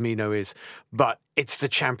Roberto Firmino is. But it's the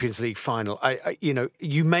Champions League final.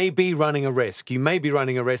 You may be running a risk.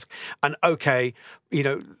 And okay,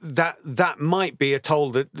 that might be a toll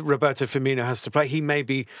that Roberto Firmino has to play. He may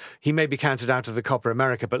be counted out of the Copa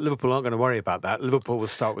America, but Liverpool aren't going to worry about that. Liverpool will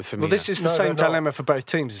start with Firmino. Well, this is the same dilemma for both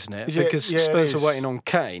teams, isn't it? Yeah, because Spurs are waiting on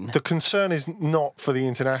Kane. The concern is not for the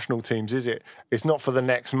international teams, is it? It's not for the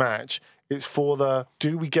next match. It's for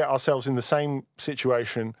do we get ourselves in the same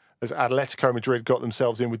situation as Atletico Madrid got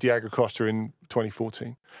themselves in with Diego Costa in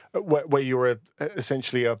 2014, where you're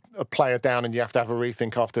essentially a player down and you have to have a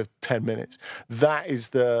rethink after 10 minutes. That is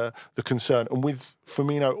the concern. And with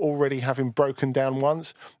Firmino already having broken down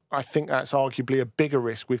once, I think that's arguably a bigger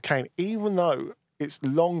risk with Kane, even though it's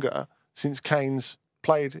longer since Kane's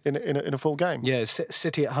played in a full game. Yeah,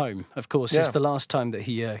 City at home, of course. It's the last time that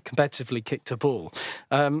he competitively kicked a ball.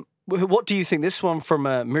 What do you think, this one from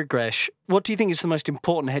Mrigresh, what do you think is the most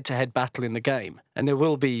important head-to-head battle in the game? And there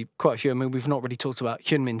will be quite a few. I mean, we've not really talked about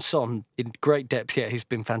Heung-min Son in great depth yet, who's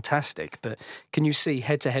been fantastic. But can you see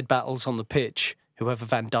head-to-head battles on the pitch, whoever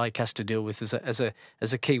Van Dijk has to deal with as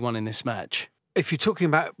a key one in this match? If you're talking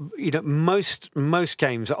about, most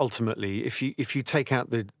games, ultimately, if you take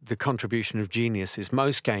out the contribution of geniuses,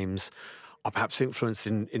 most games are perhaps influenced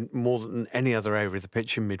in more than any other area of the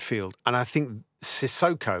pitch in midfield. And I think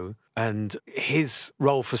Sissoko and his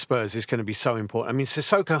role for Spurs is going to be so important. I mean,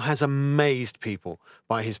 Sissoko has amazed people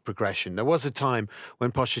by his progression. There was a time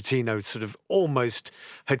when Pochettino sort of almost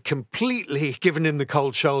had completely given him the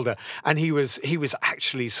cold shoulder, and he was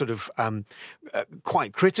actually sort of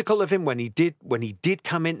quite critical of him when he did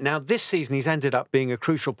come in. Now, this season, he's ended up being a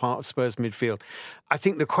crucial part of Spurs midfield. I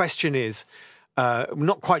think the question is,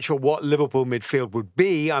 not quite sure what Liverpool midfield would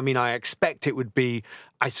be. I mean, I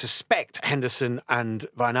suspect Henderson and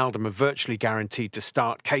Wijnaldum are virtually guaranteed to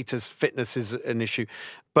start. Keita's fitness is an issue.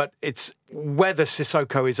 But it's whether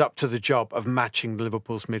Sissoko is up to the job of matching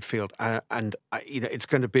Liverpool's midfield. It's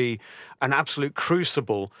going to be an absolute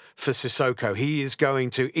crucible for Sissoko. He is going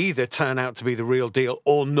to either turn out to be the real deal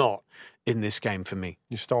or not in this game for me.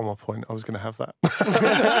 You stole my point. I was going to have that.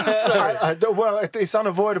 Well, it's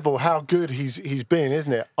unavoidable how good he's been,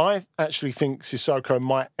 isn't it? I actually think Sissoko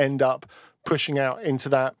might end up pushing out into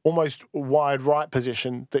that almost wide right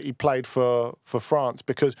position that he played for France,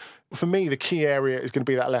 because for me the key area is going to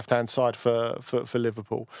be that left-hand side for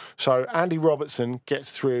Liverpool. So Andy Robertson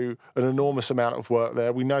gets through an enormous amount of work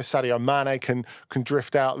there. We know Sadio Mane can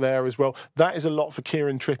drift out there as well. That is a lot for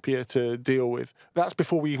Kieran Trippier to deal with. That's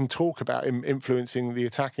before we even talk about him influencing the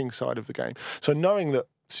attacking side of the game. So knowing that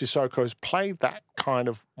Sissoko has played that kind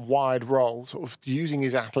of wide role, sort of using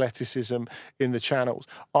his athleticism in the channels,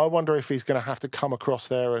 I wonder if he's going to have to come across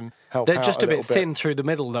there and help out. They're just a bit bit thin through the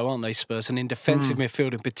middle, though, aren't they, Spurs? And in defensive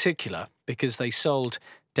midfield in particular, because they sold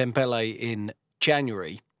Dembele in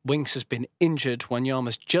January. Winks has been injured.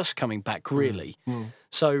 Wanyama's just coming back, really.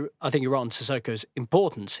 So I think you're right on Sissoko's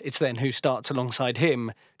importance. It's then who starts alongside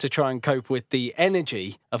him to try and cope with the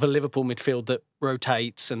energy of a Liverpool midfield that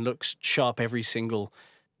rotates and looks sharp every single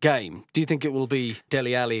game. Do you think it will be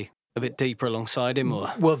Dele Alli a bit deeper alongside him?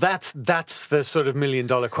 Or? Well, that's the sort of $1 million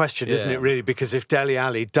question, isn't it, really? Because if Dele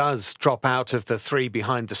Alli does drop out of the three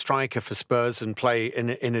behind the striker for Spurs and play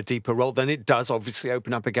in a deeper role, then it does obviously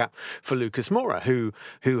open up a gap for Lucas Moura,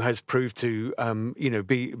 who has proved to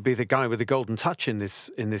be the guy with the golden touch in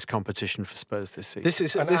this competition for Spurs this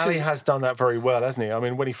season. Ali has done that very well, hasn't he? I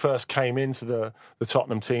mean, when he first came into the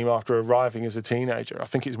Tottenham team after arriving as a teenager, I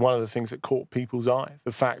think it's one of the things that caught people's eye.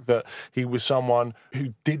 The fact that he was someone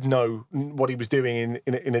who did know what he was doing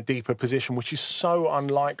in a deeper position, which is so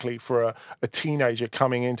unlikely for a teenager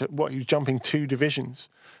coming into he was jumping 2 divisions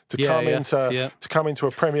to come into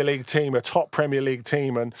a Premier League team, a top Premier League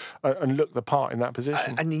team, and look the part in that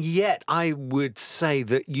position. And yet, I would say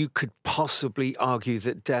that you could possibly argue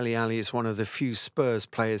that Dele Alli is one of the few Spurs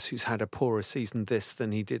players who's had a poorer season this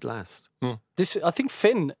than he did last. I think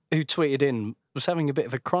Finn, who tweeted in, was having a bit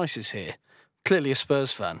of a crisis here. Clearly a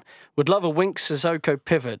Spurs fan. Would love a Winks-Sissoko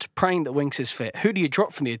pivot, praying that Winks is fit. Who do you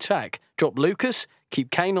drop from the attack? Drop Lucas?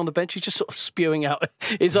 Keep Kane on the bench? He's just sort of spewing out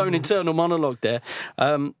his own internal monologue there.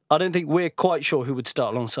 I don't think we're quite sure who would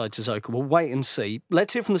start alongside Sissoko. We'll wait and see.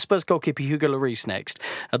 Let's hear from the Spurs goalkeeper Hugo Lloris next.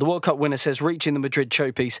 The World Cup winner says reaching the Madrid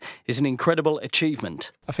showpiece is an incredible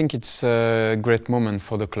achievement. I think it's a great moment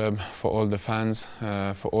for the club, for all the fans,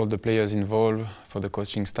 for all the players involved, for the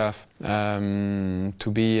coaching staff.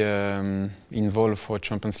 To be involved for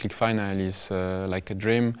Champions League final is like a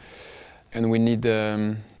dream. And we need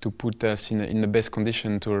to put us in the best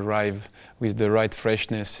condition to arrive with the right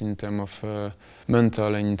freshness in terms of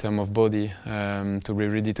mental and in terms of body, to be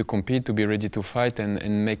ready to compete, to be ready to fight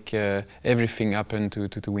and make everything happen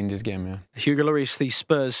to win this game. Yeah. Hugo Lloris, the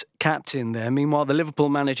Spurs captain there. Meanwhile, the Liverpool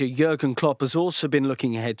manager Jurgen Klopp has also been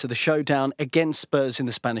looking ahead to the showdown against Spurs in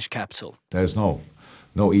the Spanish capital. There's no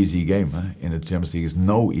easy game. In the Champions League, it's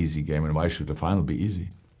no easy game, and why should the final be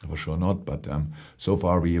easy? For sure not, but so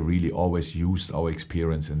far we really always used our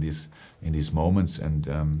experience in these moments, and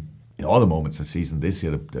in all the moments in the season. This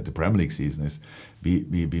year, the Premier League season is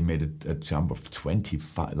we made a jump of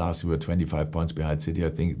 25. Last year we were 25 points behind City. I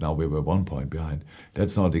think now we were 1 point behind.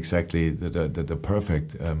 That's not exactly the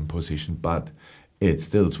perfect position, but it's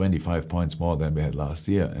still 25 points more than we had last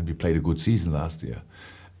year, and we played a good season last year.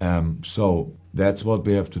 So that's what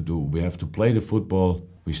we have to do. We have to play the football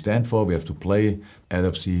we stand for. We have to play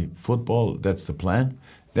LFC football. That's the plan.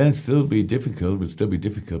 Then it'll still be difficult,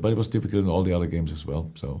 but it was difficult in all the other games as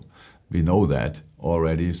well. So we know that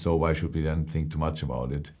already, so why should we then think too much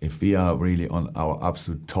about it? If we are really on our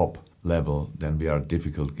absolute top level, then we are a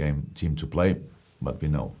difficult team to play, but we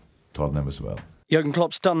know Tottenham as well. Jurgen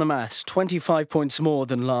Klopp's done the maths, 25 points more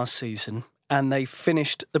than last season, and they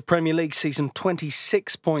finished the Premier League season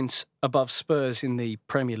 26 points above Spurs in the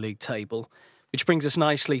Premier League table. Which brings us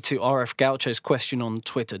nicely to RF Gaucho's question on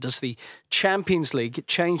Twitter. Does the Champions League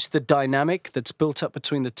change the dynamic that's built up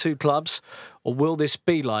between the two clubs? Or will this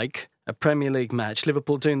be like a Premier League match?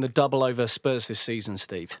 Liverpool doing the double over Spurs this season,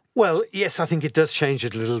 Steve? Well, yes, I think it does change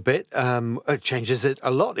it a little bit. It changes it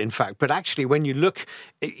a lot, in fact. But actually, when you look,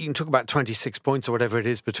 you can talk about 26 points or whatever it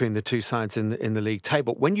is between the two sides in the league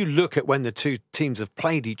table. When you look at when the two teams have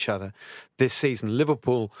played each other this season,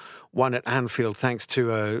 Liverpool won at Anfield thanks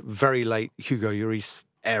to a very late Hugo Lloris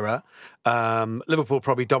error. Liverpool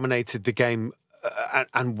probably dominated the game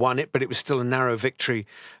and won it, but it was still a narrow victory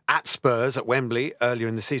at Spurs at Wembley earlier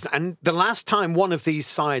in the season. And the last time one of these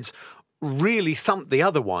sides really thumped the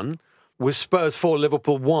other one was Spurs 4,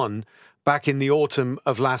 Liverpool 1 back in the autumn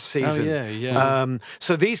of last season. Oh, yeah.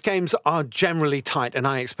 So these games are generally tight, and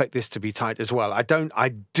I expect this to be tight as well. I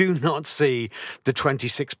do not see the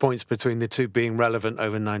 26 points between the two being relevant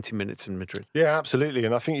over 90 minutes in Madrid. Yeah, absolutely.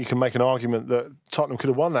 And I think you can make an argument that Tottenham could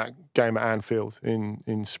have won that game at Anfield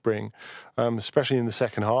in spring, especially in the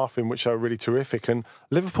second half, in which they were really terrific. And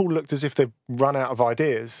Liverpool looked as if they've run out of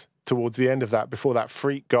ideas towards the end of that, before that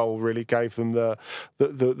freak goal really gave them the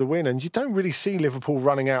win. And you don't really see Liverpool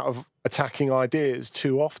running out of attacking ideas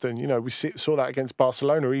too often. You know, we saw that against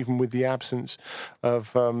Barcelona, even with the absence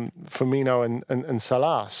of Firmino and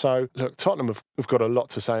Salah. So, look, Tottenham have got a lot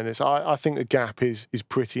to say in this. I think the gap is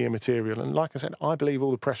pretty immaterial. And like I said, I believe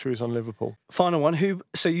all the pressure is on Liverpool. Final one.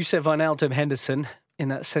 So you said Wijnaldum, Henderson in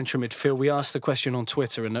that central midfield. We asked the question on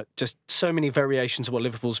Twitter, and just so many variations of what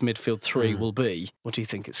Liverpool's midfield three will be. What do you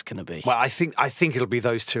think it's going to be? Well, I think it'll be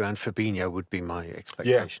those two, and Fabinho would be my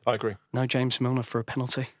expectation. Yeah, I agree. No James Milner for a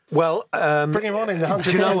penalty. Well, bring him on in the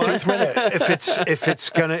 119th minute.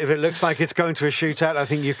 If it looks like it's going to a shootout, I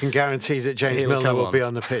think you can guarantee that James Milner will be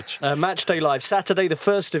on the pitch. Matchday Live, Saturday the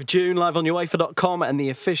 1st of June, live on UEFA.com and the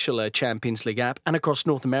official Champions League app, and across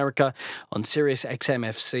North America on Sirius XM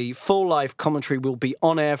FC. Full live commentary will be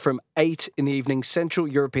on air from 8 in the evening, Central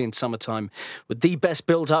European summertime, with the best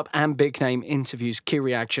build-up and big-name interviews, key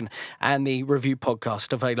reaction, and the review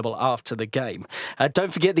podcast available after the game.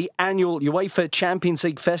 Don't forget the annual UEFA Champions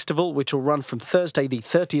League Festival, which will run from Thursday the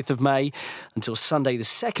 30th of May until Sunday the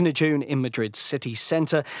 2nd of June in Madrid city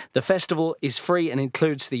centre. The festival is free and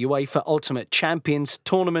includes the UEFA Ultimate Champions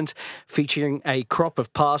tournament, featuring a crop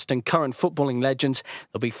of past and current footballing legends.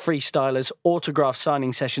 There'll be freestylers, autograph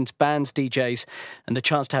signing sessions, bands, DJs, and the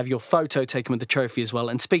chance to have your photo taken with the trophy as well.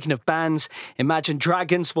 And speaking of bands, Imagine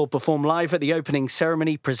Dragons will perform live at the opening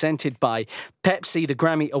ceremony presented by Pepsi. The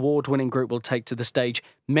Grammy Award-winning group will take to the stage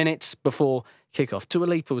minutes before kick-off. Dua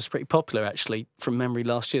Lipa was pretty popular, actually, from memory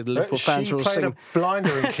last year. The Liverpool fans were all singing. She played a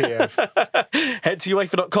blinder in Kiev. Head to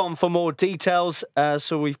UEFA.com for more details.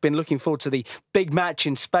 So we've been looking forward to the big match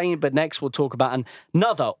in Spain, but next we'll talk about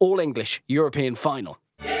another all-English European final.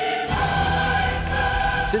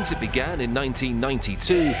 Since it began in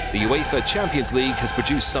 1992, the UEFA Champions League has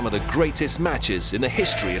produced some of the greatest matches in the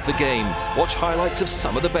history of the game. Watch highlights of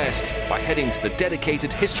some of the best by heading to the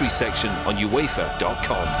dedicated history section on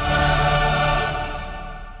UEFA.com.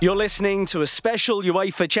 You're listening to a special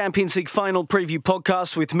UEFA Champions League final preview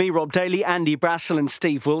podcast with me, Rob Daly, Andy Brassel and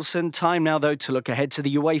Steve Wilson. Time now, though, to look ahead to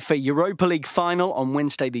the UEFA Europa League final on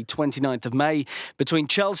Wednesday, the 29th of May, between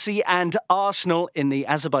Chelsea and Arsenal in the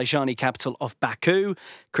Azerbaijani capital of Baku.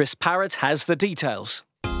 Chris Parrott has the details.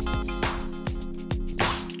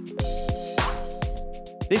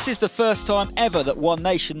 This is the first time ever that One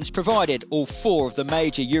Nation's provided all four of the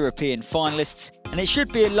major European finalists, and it should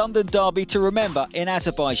be a London derby to remember in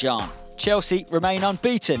Azerbaijan. Chelsea remain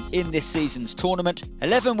unbeaten in this season's tournament,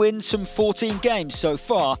 11 wins from 14 games so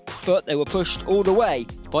far, but they were pushed all the way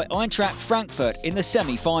by Eintracht Frankfurt in the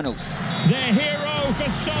semi-finals. Their hero for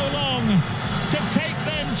so long to take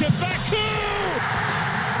them to Baku!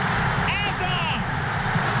 Azar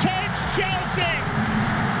takes Chelsea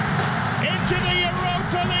into the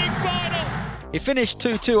Europa League final. It finished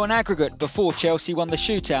 2-2 on aggregate before Chelsea won the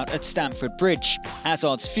shootout at Stamford Bridge.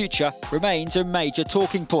 Hazard's future remains a major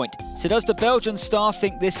talking point. So does the Belgian star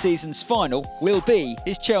think this season's final will be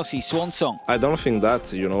his Chelsea swan song? I don't think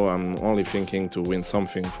that, I'm only thinking to win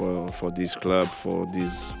something for this club, for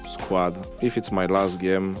this squad. If it's my last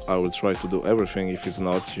game, I will try to do everything. If it's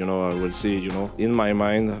not, I will see, In my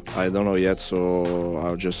mind, I don't know yet, so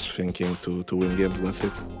I'm just thinking to win games, that's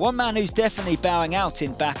it. One man who's definitely bowing out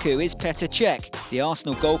in Baku is Petr Cech. The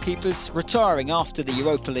Arsenal goalkeeper's retiring after the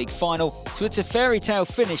Europa League final, so it's a fairy tale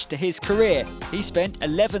finish to his career. He spent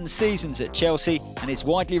 11 seasons at Chelsea and is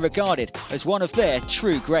widely regarded as one of their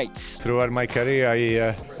true greats. Throughout my career,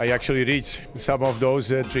 I actually reached some of those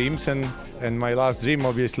dreams, and my last dream,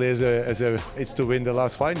 obviously, is to win the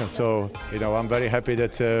last final. So, I'm very happy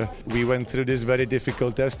that we went through this very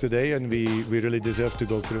difficult test today, and we really deserve to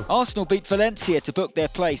go through. Arsenal beat Valencia to book their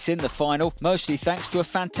place in the final, mostly thanks to a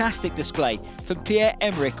fantastic display from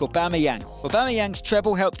Pierre-Emerick Aubameyang. Aubameyang's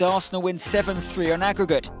treble helped Arsenal win 7-3 on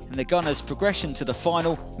aggregate, and the Gunners' progression to the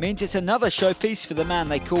final means it's another showpiece for the man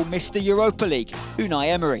they call Mr. Europa League, Unai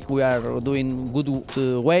Emery. We are doing good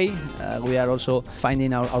way. We are also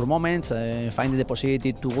finding our moments, finding the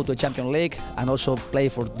possibility to go to the Champions League and also play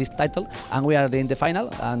for this title. And we are in the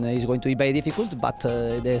final, and it's going to be very difficult, but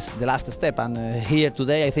there's the last step. And here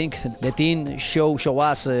today, I think the team show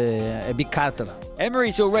us a big character.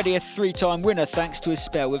 Emery's already a three-time winner thanks to his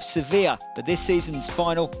spell with Sevilla, but this season's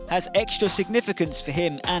final has extra significance for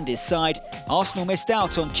him and his side. Arsenal missed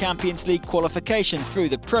out on Champions League qualification through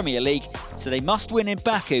the Premier League, so they must win in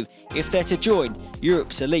Baku if they're to join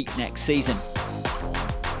Europe's elite next season.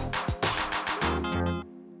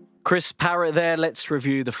 Chris Parrott there. Let's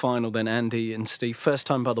review the final then, Andy and Steve. First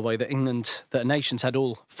time, by the way, that a nation's had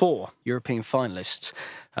all four European finalists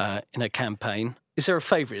in a campaign. Is there a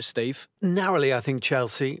favourite, Steve? Narrowly, I think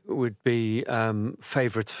Chelsea would be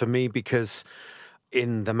favourites for me, because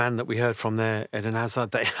in the man that we heard from there, Eden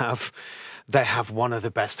Hazard, they have one of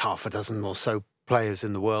the best half a dozen or so players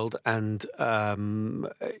in the world. And,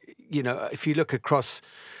 if you look across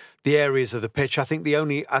the areas of the pitch, I think the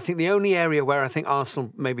only area where I think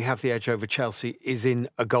Arsenal maybe have the edge over Chelsea is in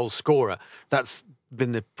a goal scorer. That's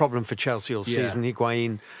been the problem for Chelsea all season.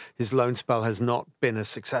 Higuain, his loan spell has not been as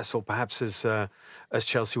successful perhaps as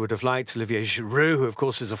Chelsea would have liked. Olivier Giroud, who of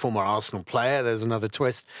course is a former Arsenal player, there's another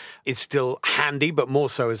twist, is still handy, but more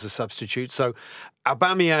so as a substitute. So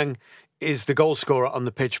Aubameyang is the goal scorer on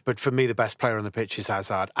the pitch, but for me the best player on the pitch is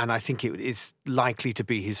Hazard, and I think it is likely to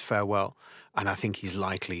be his farewell, and I think he's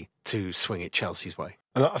likely to swing it Chelsea's way.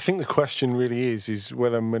 And I think the question really is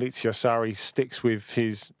whether Maurizio Sarri sticks with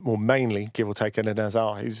his, well, mainly, give or take, Eden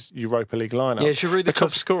Hazard, his Europa League lineup. Yeah, Giroud the top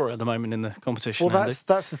scorer at the moment in the competition. Well,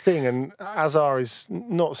 that's the thing. And Hazard is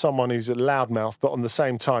not someone who's a loudmouth, but on the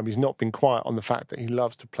same time, he's not been quiet on the fact that he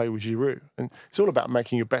loves to play with Giroud. And it's all about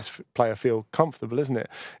making your best player feel comfortable, isn't it?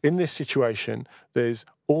 In this situation, there's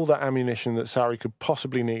all that ammunition that Sarri could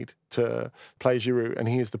possibly need to play Giroud, and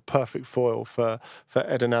he is the perfect foil for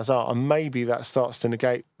Eden Hazard. And maybe that starts to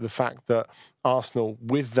negate the fact that Arsenal,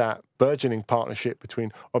 with that burgeoning partnership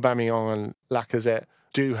between Aubameyang and Lacazette,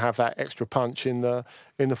 do have that extra punch in the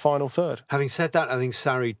final third. Having said that, I think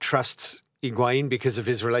Sarri trusts Higuain because of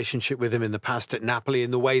his relationship with him in the past at Napoli, in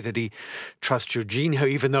the way that he trusts Jorginho,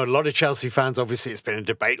 even though a lot of Chelsea fans, obviously it's been a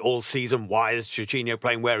debate all season, why is Jorginho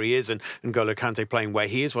playing where he is and N'Golo Kante playing where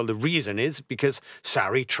he is? Well, the reason is because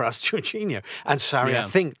Sarri trusts Jorginho, and Sarri, I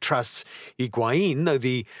think, trusts Higuain, though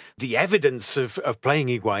the evidence of playing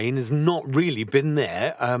Higuain has not really been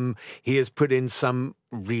there. He has put in some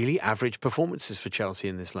really average performances for Chelsea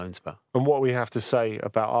in this loan spell. And what we have to say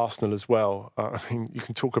about Arsenal as well, I mean, you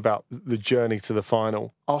can talk about the journey to the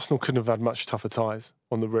final. Arsenal couldn't have had much tougher ties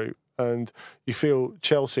on the route. And you feel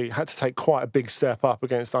Chelsea had to take quite a big step up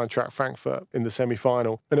against Eintracht Frankfurt in the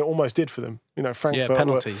semi-final, and it almost did for them. You know, Frankfurt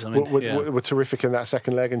penalties, were terrific in that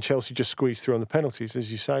second leg, and Chelsea just squeezed through on the penalties,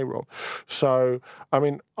 as you say, Rob. So, I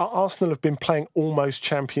mean, Arsenal have been playing almost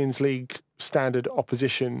Champions League standard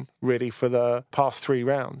opposition really for the past 3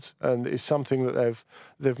 rounds, and it's something that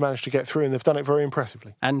they've managed to get through, and they've done it very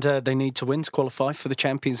impressively. And they need to win to qualify for the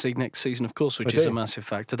Champions League next season, of course, which is a massive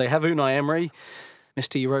factor. They have Unai Emery,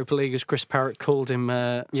 Mr. Europa League, as Chris Parrott called him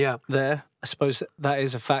there. I suppose that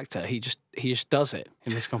is a factor. He just does it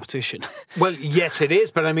in this competition. Well, yes, it is.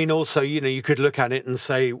 But I mean, also, you could look at it and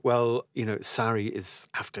say, well, Sarri is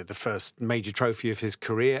after the first major trophy of his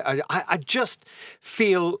career. I just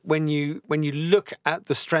feel when you look at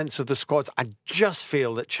the strengths of the squads, I just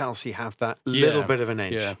feel that Chelsea have that little bit of an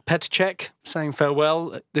edge. Yeah. Petr Cech saying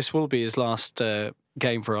farewell. This will be his last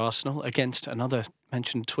game for Arsenal against another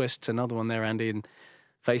mentioned twists, another one there, Andy, and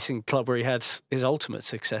facing a club where he had his ultimate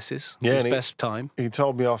successes, his best time. He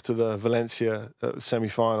told me after the Valencia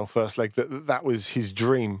semi-final first leg that was his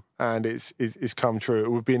dream, and it's come true.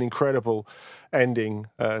 It would be an incredible ending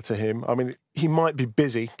to him. I mean, he might be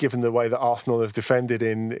busy given the way that Arsenal have defended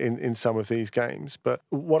in some of these games, but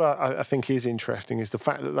what I think is interesting is the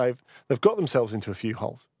fact that they've got themselves into a few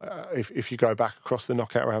holes. If you go back across the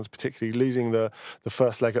knockout rounds, particularly losing the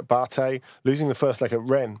first leg at Barté, losing the first leg at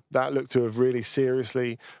Rennes, that looked to have really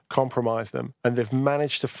seriously compromised them, and they've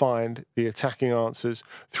managed to find the attacking answers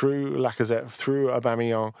through Lacazette, through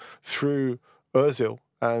Aubameyang, through Ozil,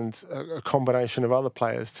 and a combination of other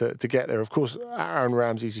players to get there. Of course, Aaron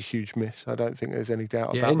Ramsey's a huge miss. I don't think there's any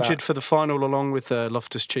doubt about that. Injured for the final along with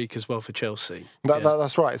Loftus-Cheek as well for Chelsea.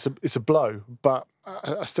 That's right. It's a blow, but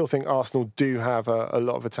I still think Arsenal do have a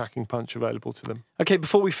lot of attacking punch available to them. OK,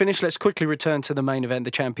 before we finish, let's quickly return to the main event,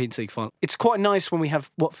 the Champions League final. It's quite nice when we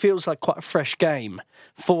have what feels like quite a fresh game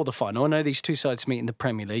for the final. I know these two sides meet in the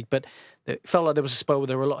Premier League, but it felt like there was a spell where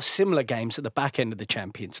there were a lot of similar games at the back end of the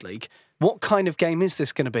Champions League. What kind of game is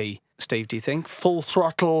this going to be, Steve, do you think? Full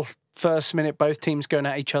throttle, first minute, both teams going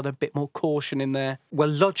at each other, a bit more caution in there? Well,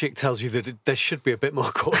 logic tells you that there should be a bit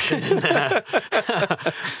more caution in there.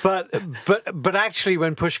 but actually,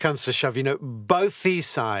 when push comes to shove, both these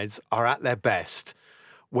sides are at their best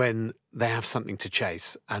when they have something to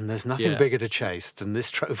chase. And there's nothing bigger to chase than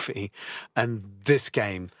this trophy and this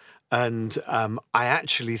game. And I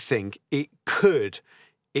actually think it could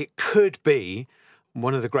be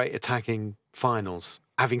one of the great attacking finals.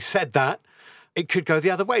 Having said that, it could go the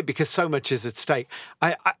other way because so much is at stake.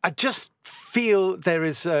 I just feel there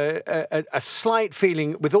is a slight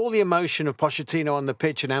feeling, with all the emotion of Pochettino on the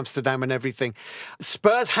pitch in Amsterdam and everything,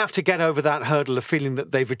 Spurs have to get over that hurdle of feeling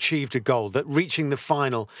that they've achieved a goal, that reaching the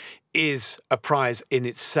final is a prize in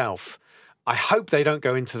itself. I hope they don't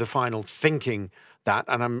go into the final thinking that,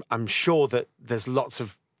 and I'm sure that there's lots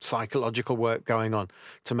of psychological work going on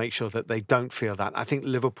to make sure that they don't feel that. I think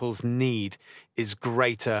Liverpool's need is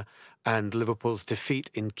greater, and Liverpool's defeat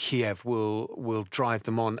in Kiev will drive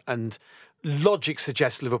them on. And logic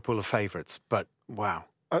suggests Liverpool are favourites, but wow.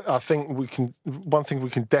 I think one thing we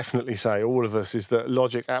can definitely say, all of us, is that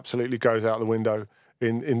logic absolutely goes out the window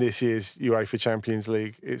in this year's UEFA Champions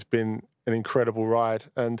League. It's been an incredible ride.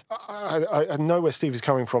 And I know where Steve is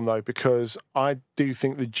coming from, though, because I do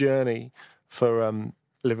think the journey for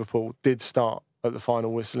Liverpool did start at the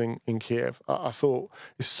final whistling in Kiev. I thought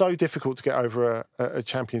it's so difficult to get over a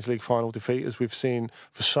Champions League final defeat, as we've seen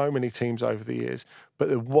for so many teams over the years. But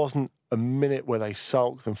there wasn't a minute where they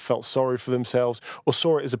sulked and felt sorry for themselves or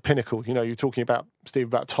saw it as a pinnacle. You know, you're talking about, Steve,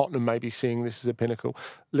 about Tottenham maybe seeing this as a pinnacle.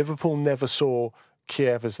 Liverpool never saw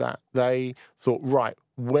Kiev as that. They thought, right,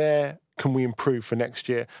 where can we improve for next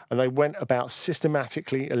year? And they went about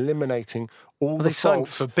systematically eliminating all the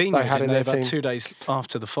faults they had in their team. About 2 days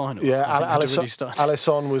after the final. Yeah,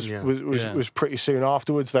 Alisson was pretty soon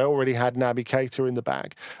afterwards. They already had Naby Keita in the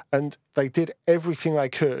bag. And they did everything they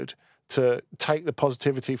could to take the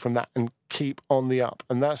positivity from that and keep on the up.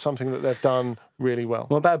 And that's something that they've done really well.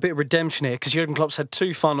 What about a bit of redemption here? Because Jurgen Klopp's had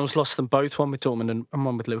 2 finals, lost them both, one with Dortmund and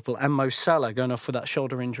one with Liverpool. And Mo Salah going off with that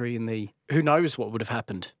shoulder injury in the... Who knows what would have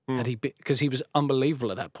happened had he... Because he was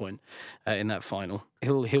unbelievable at that point in that final.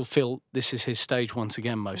 He'll feel this is his stage once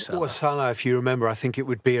again, Mo Salah. Well, Salah, if you remember, I think it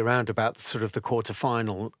would be around about sort of the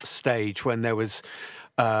quarter-final stage when there was...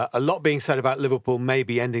 a lot being said about Liverpool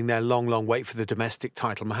maybe ending their long wait for the domestic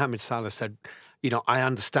title. Mohamed Salah said, you know, I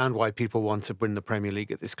understand why people want to win the Premier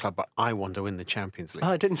League at this club, but I want to win the Champions League. Oh,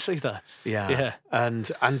 I didn't see that. Yeah. And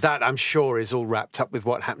that, I'm sure, is all wrapped up with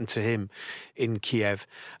what happened to him in Kiev.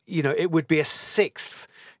 You know, it would be a 6th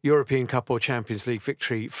European Cup or Champions League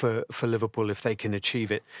victory for Liverpool if they can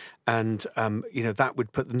achieve it. And, you know, that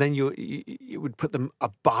would put them... Then it would put them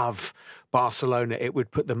above Barcelona. It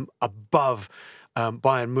would put them above...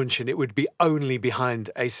 Bayern München. It would be only behind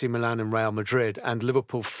AC Milan and Real Madrid, and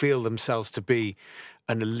Liverpool feel themselves to be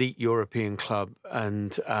an elite European club.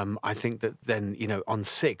 And I think that then, you know, on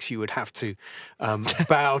 6 you would have to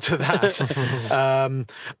bow to that.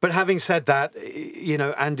 But having said that, you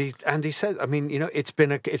know, Andy said, I mean, you know, it's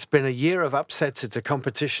been a year of upsets. It's a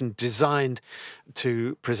competition designed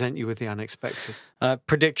to present you with the unexpected.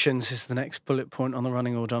 Predictions is the next bullet point on the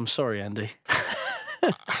running order. I'm sorry, Andy.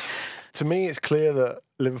 To me, it's clear that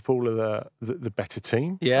Liverpool are the better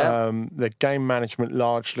team. Yeah. Their game management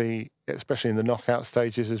largely, especially in the knockout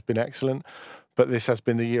stages, has been excellent. But this has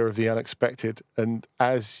been the year of the unexpected. And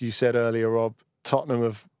as you said earlier, Rob, Tottenham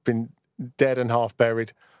have been dead and half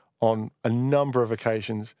buried on a number of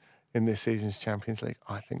occasions in this season's Champions League.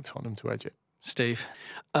 I think Tottenham to edge it. Steve?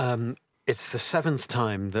 It's the 7th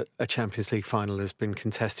time that a Champions League final has been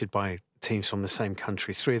contested by teams from the same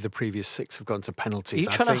country. 3 of the previous 6 have gone to penalties.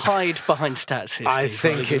 Are you trying to hide behind stats here, Steve? I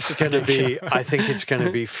think it's going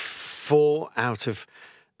to be 4 out of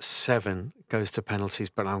 7 goes to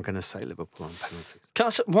penalties, but I'm going to say Liverpool on penalties. Can I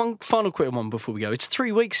ask one final quick one before we go? It's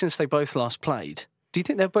 3 weeks since they both last played. Do you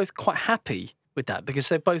think they're both quite happy with that? Because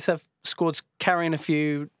they both have squads carrying a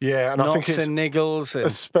few knocks I think it's and niggles.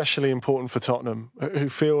 Especially important for Tottenham, who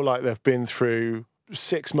feel like they've been through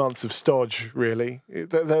 6 months of stodge, really.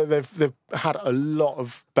 They've had a lot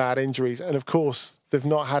of bad injuries, and of course they've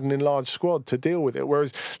not had an enlarged squad to deal with it,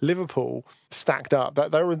 whereas Liverpool stacked up.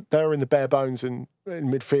 They were in the bare bones in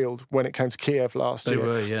midfield when it came to Kiev last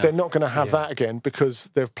year. They're not going to have that again because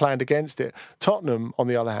they've planned against it. Tottenham, on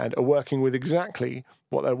the other hand, are working with exactly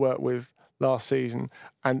what they worked with last season,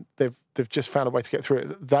 and they've just found a way to get through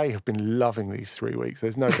it. They have been loving these 3 weeks.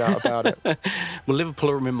 There's no doubt about it. Well,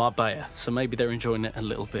 Liverpool are in Marbella, so maybe they're enjoying it a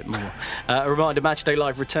little bit more. A reminder, Matchday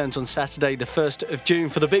Live returns on Saturday, the 1st of June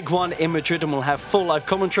for the big one in Madrid, and we'll have full live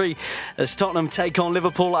commentary as Tottenham take on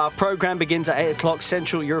Liverpool. Our programme begins at 8 o'clock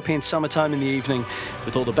Central European Summertime in the evening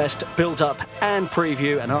with all the best build-up and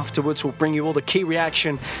preview, and afterwards we'll bring you all the key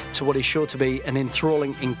reaction to what is sure to be an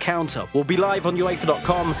enthralling encounter. We'll be live on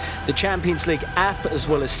UEFA.com, the Champions League app, as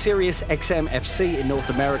well as Sirius XM FC in North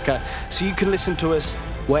America, so you can listen to us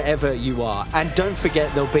wherever you are. And don't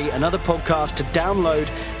forget, there'll be another podcast to download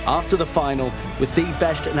after the final with the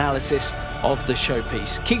best analysis of the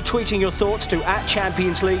showpiece. Keep tweeting your thoughts to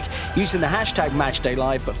 @ChampionsLeague using the hashtag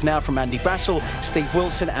MatchdayLive. But for now, from Andy Brassel, Steve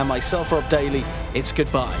Wilson and myself, Rob Daly, it's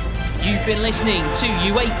goodbye. You've been listening to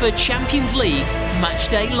UEFA Champions League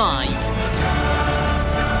Matchday Live.